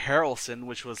Woody Harrelson,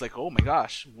 which was like, oh my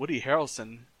gosh, Woody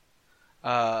Harrelson.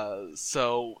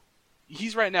 So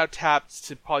he's right now tapped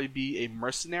to probably be a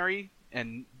mercenary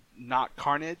and not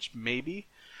Carnage, maybe.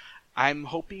 I'm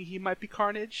hoping he might be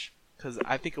Carnage, because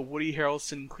I think a Woody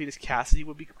Harrelson Cletus Cassidy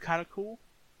would be kind of cool.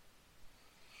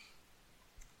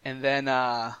 And then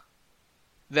on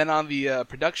the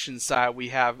production side, we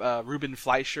have Ruben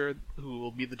Fleischer, who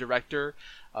will be the director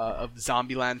of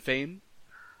Zombieland fame,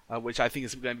 which I think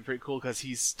is going to be pretty cool, because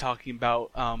he's talking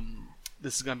about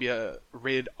this is going to be a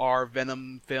rated R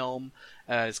Venom film.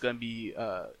 It's going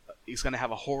to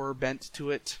have a horror bent to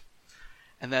it.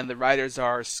 And then the writers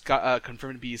are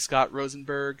confirmed to be Scott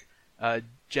Rosenberg,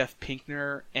 Jeff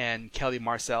Pinkner, and Kelly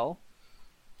Marcel.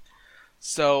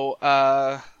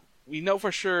 So we know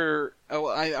for sure.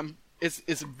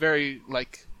 It's very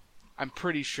I'm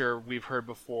pretty sure we've heard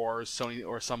before Sony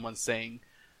or someone saying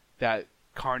that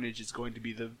Carnage is going to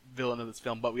be the villain of this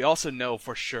film, but we also know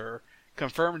for sure,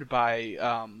 confirmed by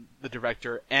the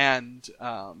director and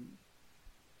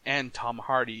Tom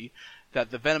Hardy,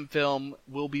 that the Venom film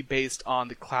will be based on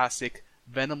the classic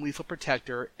Venom Lethal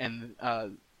Protector and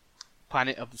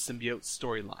Planet of the Symbiote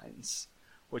storylines,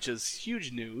 which is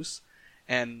huge news.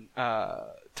 And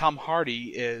Tom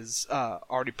Hardy is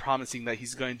already promising that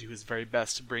he's going to do his very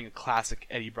best to bring a classic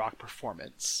Eddie Brock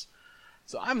performance.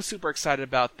 So I'm super excited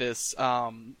about this.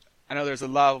 I know there's a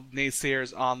lot of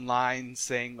naysayers online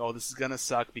saying, oh, this is going to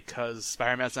suck because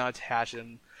Spider-Man's not attached.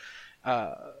 And,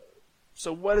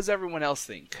 so what does everyone else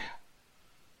think?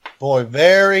 Boy,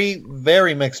 very,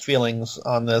 very mixed feelings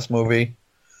on this movie.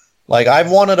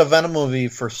 I've wanted a Venom movie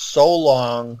for so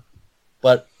long,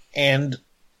 and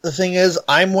the thing is,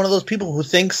 I'm one of those people who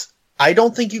thinks, I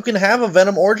don't think you can have a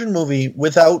Venom origin movie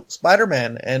without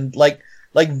Spider-Man. And,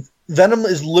 Venom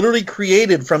is literally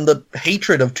created from the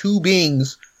hatred of two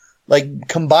beings,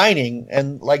 combining,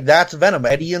 and, that's Venom,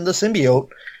 Eddie and the symbiote.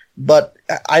 But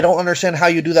I don't understand how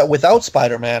you do that without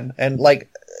Spider-Man. And,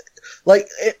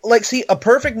 see, a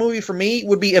perfect movie for me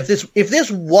would be if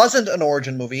this wasn't an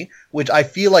origin movie, which I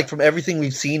feel like from everything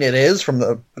we've seen it is, from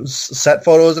the set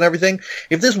photos and everything.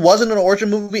 If this wasn't an origin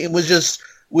movie, it was just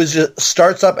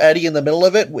starts up Eddie in the middle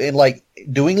of it and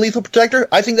doing Lethal Protector,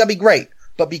 I think that'd be great.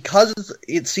 But because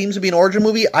it seems to be an origin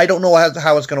movie, I don't know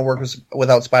how it's going to work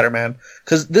without Spider-Man.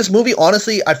 Because this movie,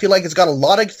 honestly, I feel like it's got a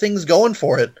lot of things going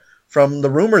for it from the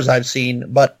rumors I've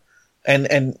seen. But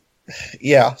and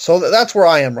yeah, so that's where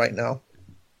I am right now.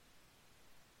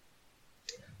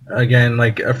 Again,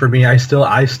 like for me, I still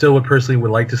would personally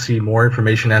would like to see more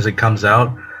information as it comes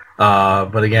out.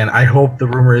 But again, I hope the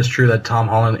rumor is true that Tom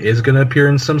Holland is going to appear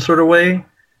in some sort of way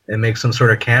and make some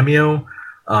sort of cameo.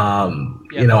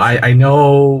 I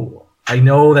know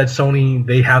that Sony,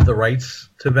 they have the rights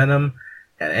to Venom.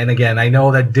 And again, I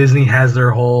know that Disney has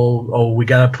their whole, we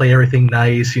got to play everything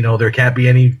nice. There can't be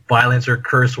any violence or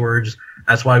curse words.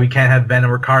 That's why we can't have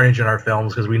Venom or Carnage in our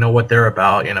films, because we know what they're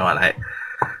about, and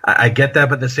I get that,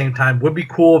 but at the same time, would be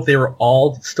cool if they were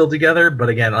all still together. But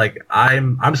again, like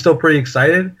I'm still pretty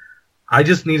excited. I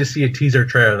just need to see a teaser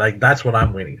trailer. Like that's what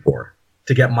I'm waiting for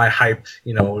to get my hyped,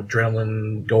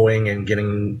 adrenaline going and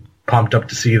getting pumped up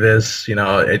to see this.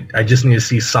 I just need to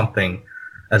see something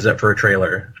for a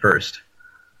trailer first.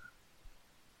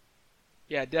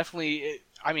 Yeah, definitely.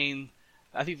 I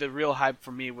think the real hype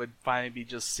for me would finally be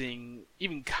just seeing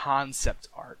even concept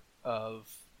art of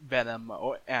Venom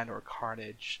or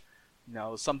Carnage.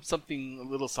 Something, a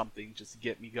little something just to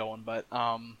get me going. But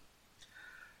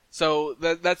so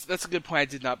that's a good point I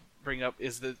did not bring up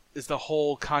is the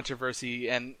whole controversy,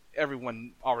 and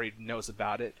everyone already knows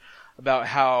about it, about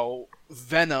how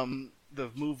Venom the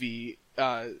movie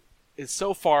is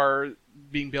so far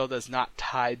being billed as not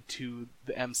tied to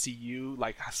the MCU,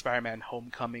 like Spider-Man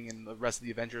Homecoming and the rest of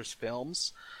the Avengers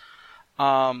films.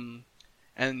 And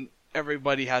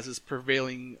everybody has this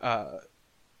prevailing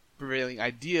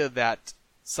idea that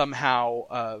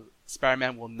somehow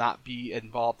Spider-Man will not be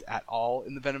involved at all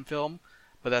in the Venom film,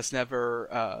 but that's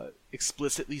never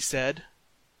explicitly said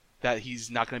that he's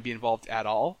not going to be involved at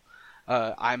all.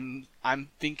 I'm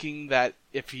thinking that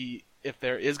if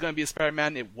there is going to be a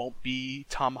Spider-Man, it won't be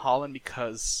Tom Holland,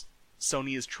 because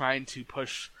Sony is trying to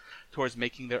push towards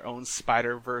making their own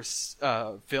Spider-Verse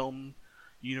film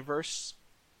universe.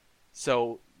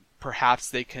 So perhaps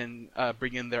they can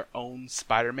bring in their own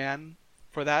Spider-Man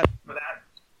for that.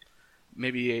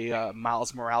 Maybe a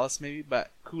Miles Morales, maybe, but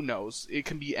who knows? It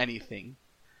can be anything.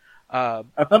 I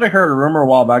thought I heard a rumor a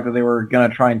while back that they were going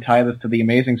to try and tie this to the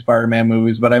Amazing Spider-Man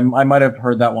movies, but I might have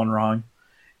heard that one wrong.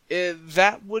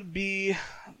 That would be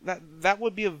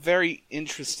a very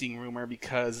interesting rumor,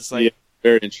 because it's like, yeah,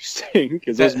 very interesting,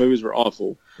 because those movies were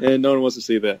awful, and no one wants to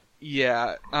see that.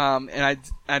 Yeah, and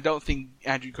I don't think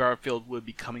Andrew Garfield would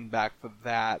be coming back for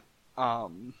that.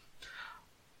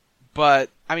 But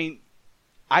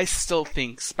I still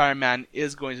think Spider-Man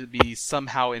is going to be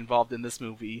somehow involved in this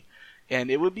movie, and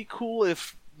it would be cool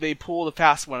if they pulled a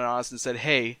fast one on us and said,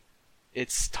 "Hey,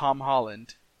 it's Tom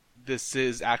Holland. This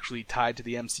is actually tied to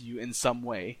the MCU in some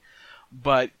way."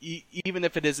 But even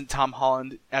if it isn't Tom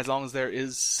Holland, as long as there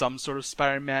is some sort of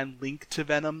Spider-Man link to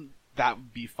Venom, that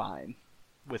would be fine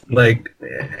with me. Like,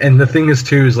 and the thing is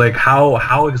too, is like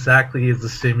how exactly is the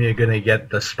symbiote gonna get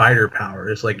the spider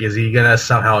powers? Like, is he gonna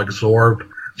somehow absorb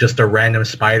just a random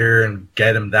spider and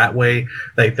get him that way?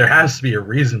 Like, there has to be a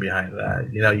reason behind that.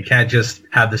 You can't just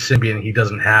have the symbiote and he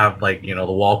doesn't have, like, the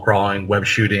wall crawling, web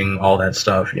shooting, all that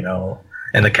stuff,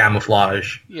 and the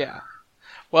camouflage. Yeah.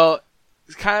 Well,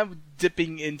 it's kind of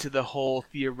dipping into the whole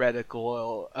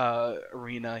theoretical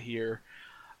arena here.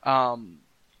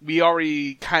 We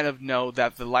already kind of know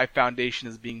that the Life Foundation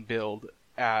is being billed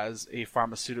as a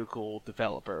pharmaceutical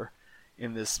developer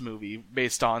in this movie,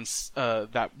 based on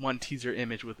that one teaser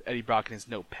image with Eddie Brock in his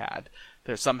notepad.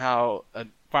 There's somehow a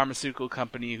pharmaceutical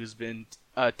company who's been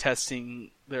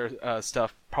testing their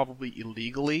stuff, probably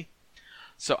illegally.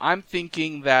 So I'm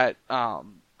thinking that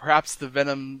perhaps the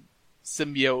Venom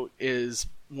symbiote is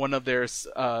one of their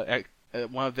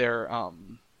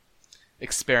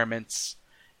experiments,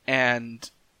 and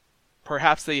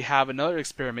perhaps they have another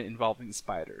experiment involving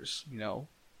spiders.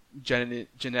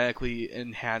 Genetically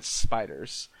enhanced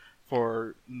spiders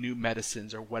for new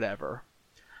medicines or whatever.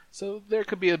 So there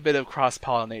could be a bit of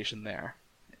cross-pollination there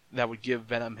that would give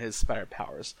Venom his spider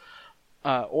powers.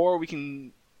 Or we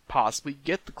can possibly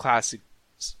get the classic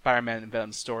Spider-Man and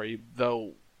Venom story,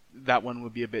 though that one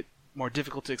would be a bit more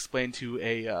difficult to explain to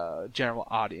a general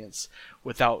audience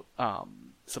without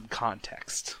some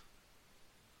context.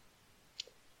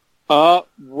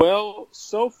 Well,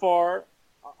 so far,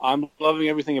 I'm loving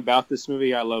everything about this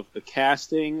movie. I love the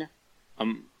casting.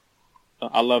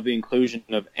 I love the inclusion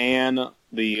of Anne,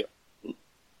 the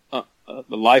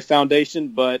Life Foundation,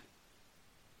 but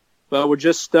we're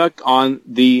just stuck on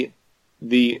the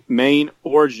main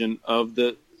origin of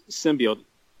the symbiote.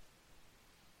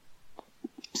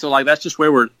 So, like, that's just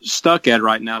where we're stuck at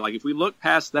right now. Like, if we look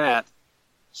past that,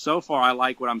 so far I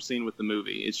like what I'm seeing with the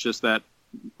movie. It's just that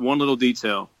one little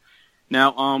detail.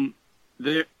 Now,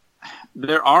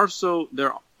 there are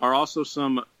also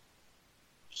some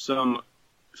some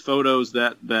photos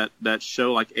that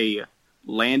show like a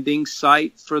landing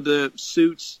site for the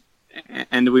suits,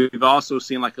 and we've also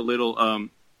seen like a little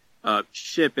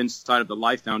ship inside of the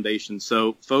Life Foundation.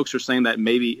 So folks are saying that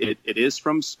maybe it is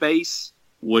from space,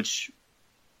 which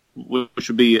would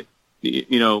be,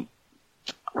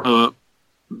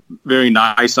 very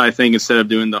nice, I think, instead of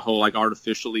doing the whole like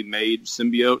artificially made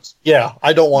symbiotes. Yeah,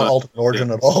 I don't want alternate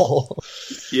origin at all.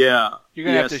 Yeah, you're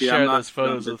gonna have to share those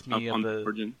photos with me of the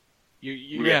origin.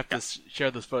 You're gonna have to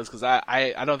share those photos because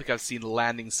I don't think I've seen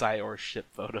landing site or ship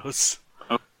photos.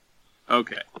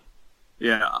 Okay.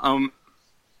 Yeah.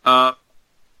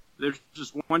 There's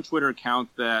just one Twitter account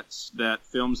that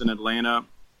films in Atlanta.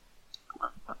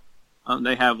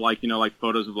 They have like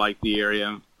photos of like the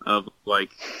area of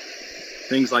like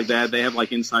things like that. They have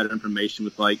like insider information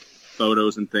with like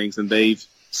photos and things, and they've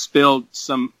spilled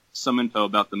some info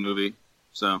about the movie.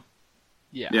 So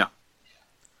yeah.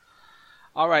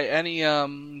 All right. Any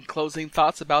closing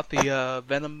thoughts about the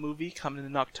Venom movie coming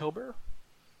in October?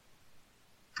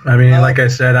 I mean, like I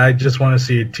said, I just want to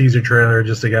see a teaser trailer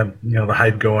just to get the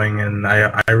hype going, and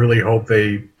I really hope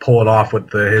they pull it off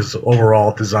with his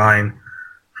overall design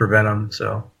for Venom.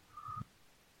 So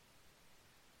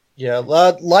yeah,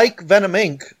 like Venom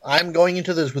Inc., I'm going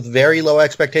into this with very low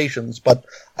expectations, but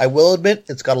I will admit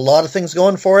it's got a lot of things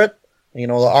going for it. The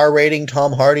R rating,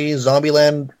 Tom Hardy,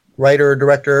 Zombieland writer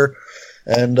director,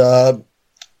 and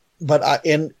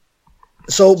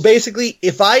so basically,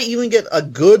 if I even get a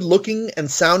good looking and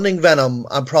sounding Venom,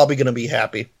 I'm probably going to be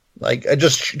happy. Like,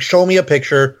 just show me a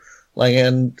picture,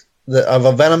 of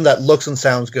a Venom that looks and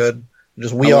sounds good.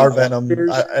 Just we are Venom,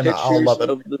 and I'll love it.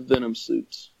 Of the Venom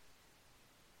suits.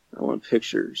 I want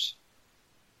pictures.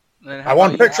 I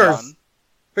want pictures.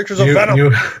 Pictures of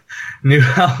Venom. New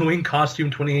Halloween costume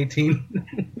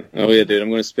 2018. Oh yeah, dude! I'm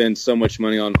going to spend so much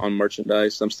money on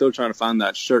merchandise. I'm still trying to find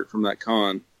that shirt from that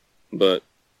con, but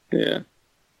yeah.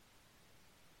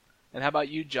 And how about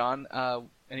you, John?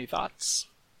 Any thoughts?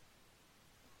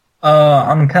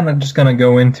 I'm kind of just going to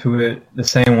go into it the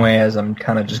same way as I'm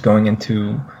kind of just going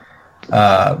into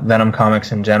Venom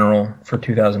comics in general for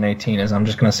 2018, as I'm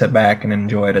just going to sit back and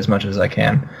enjoy it as much as I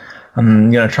can. I'm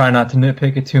going to try not to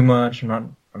nitpick it too much.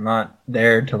 I'm not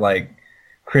there to like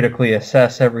critically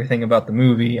assess everything about the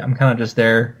movie. I'm kind of just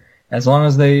there as long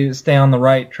as they stay on the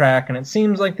right track, and it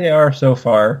seems like they are so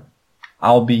far.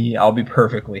 I'll be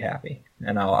perfectly happy,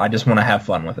 and I just want to have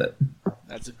fun with it.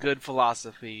 That's a good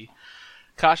philosophy.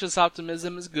 Cautious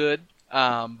optimism is good,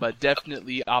 but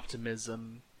definitely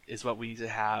optimism is what we need to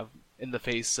have in the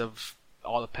face of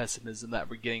all the pessimism that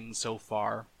we're getting so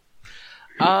far.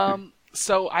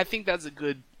 So I think that's a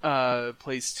good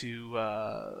place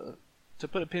to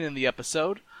put a pin in the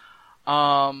episode.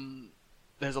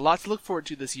 There's a lot to look forward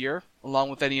to this year, along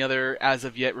with any other as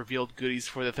of yet revealed goodies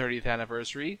for the 30th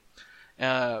anniversary.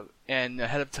 And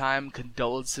ahead of time,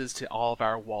 condolences to all of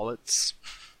our wallets.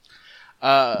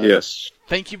 Yes.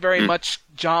 Thank you very much,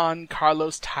 John,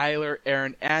 Carlos, Tyler,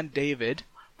 Aaron, and David,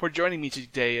 for joining me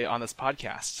today on this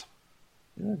podcast.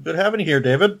 Good having you here,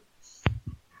 David.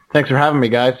 Thanks for having me,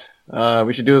 guys.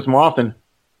 We should do this more often.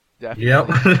 Definitely.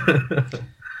 Yep.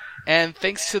 And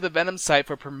thanks to the Venom site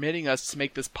for permitting us to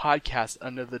make this podcast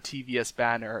under the TVS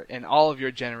banner and all of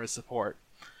your generous support.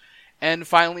 And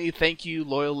finally, thank you,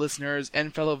 loyal listeners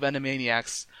and fellow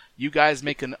Venomaniacs. You guys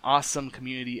make an awesome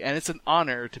community, and it's an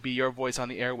honor to be your voice on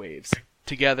the airwaves.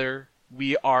 Together,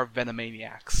 we are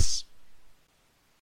Venomaniacs.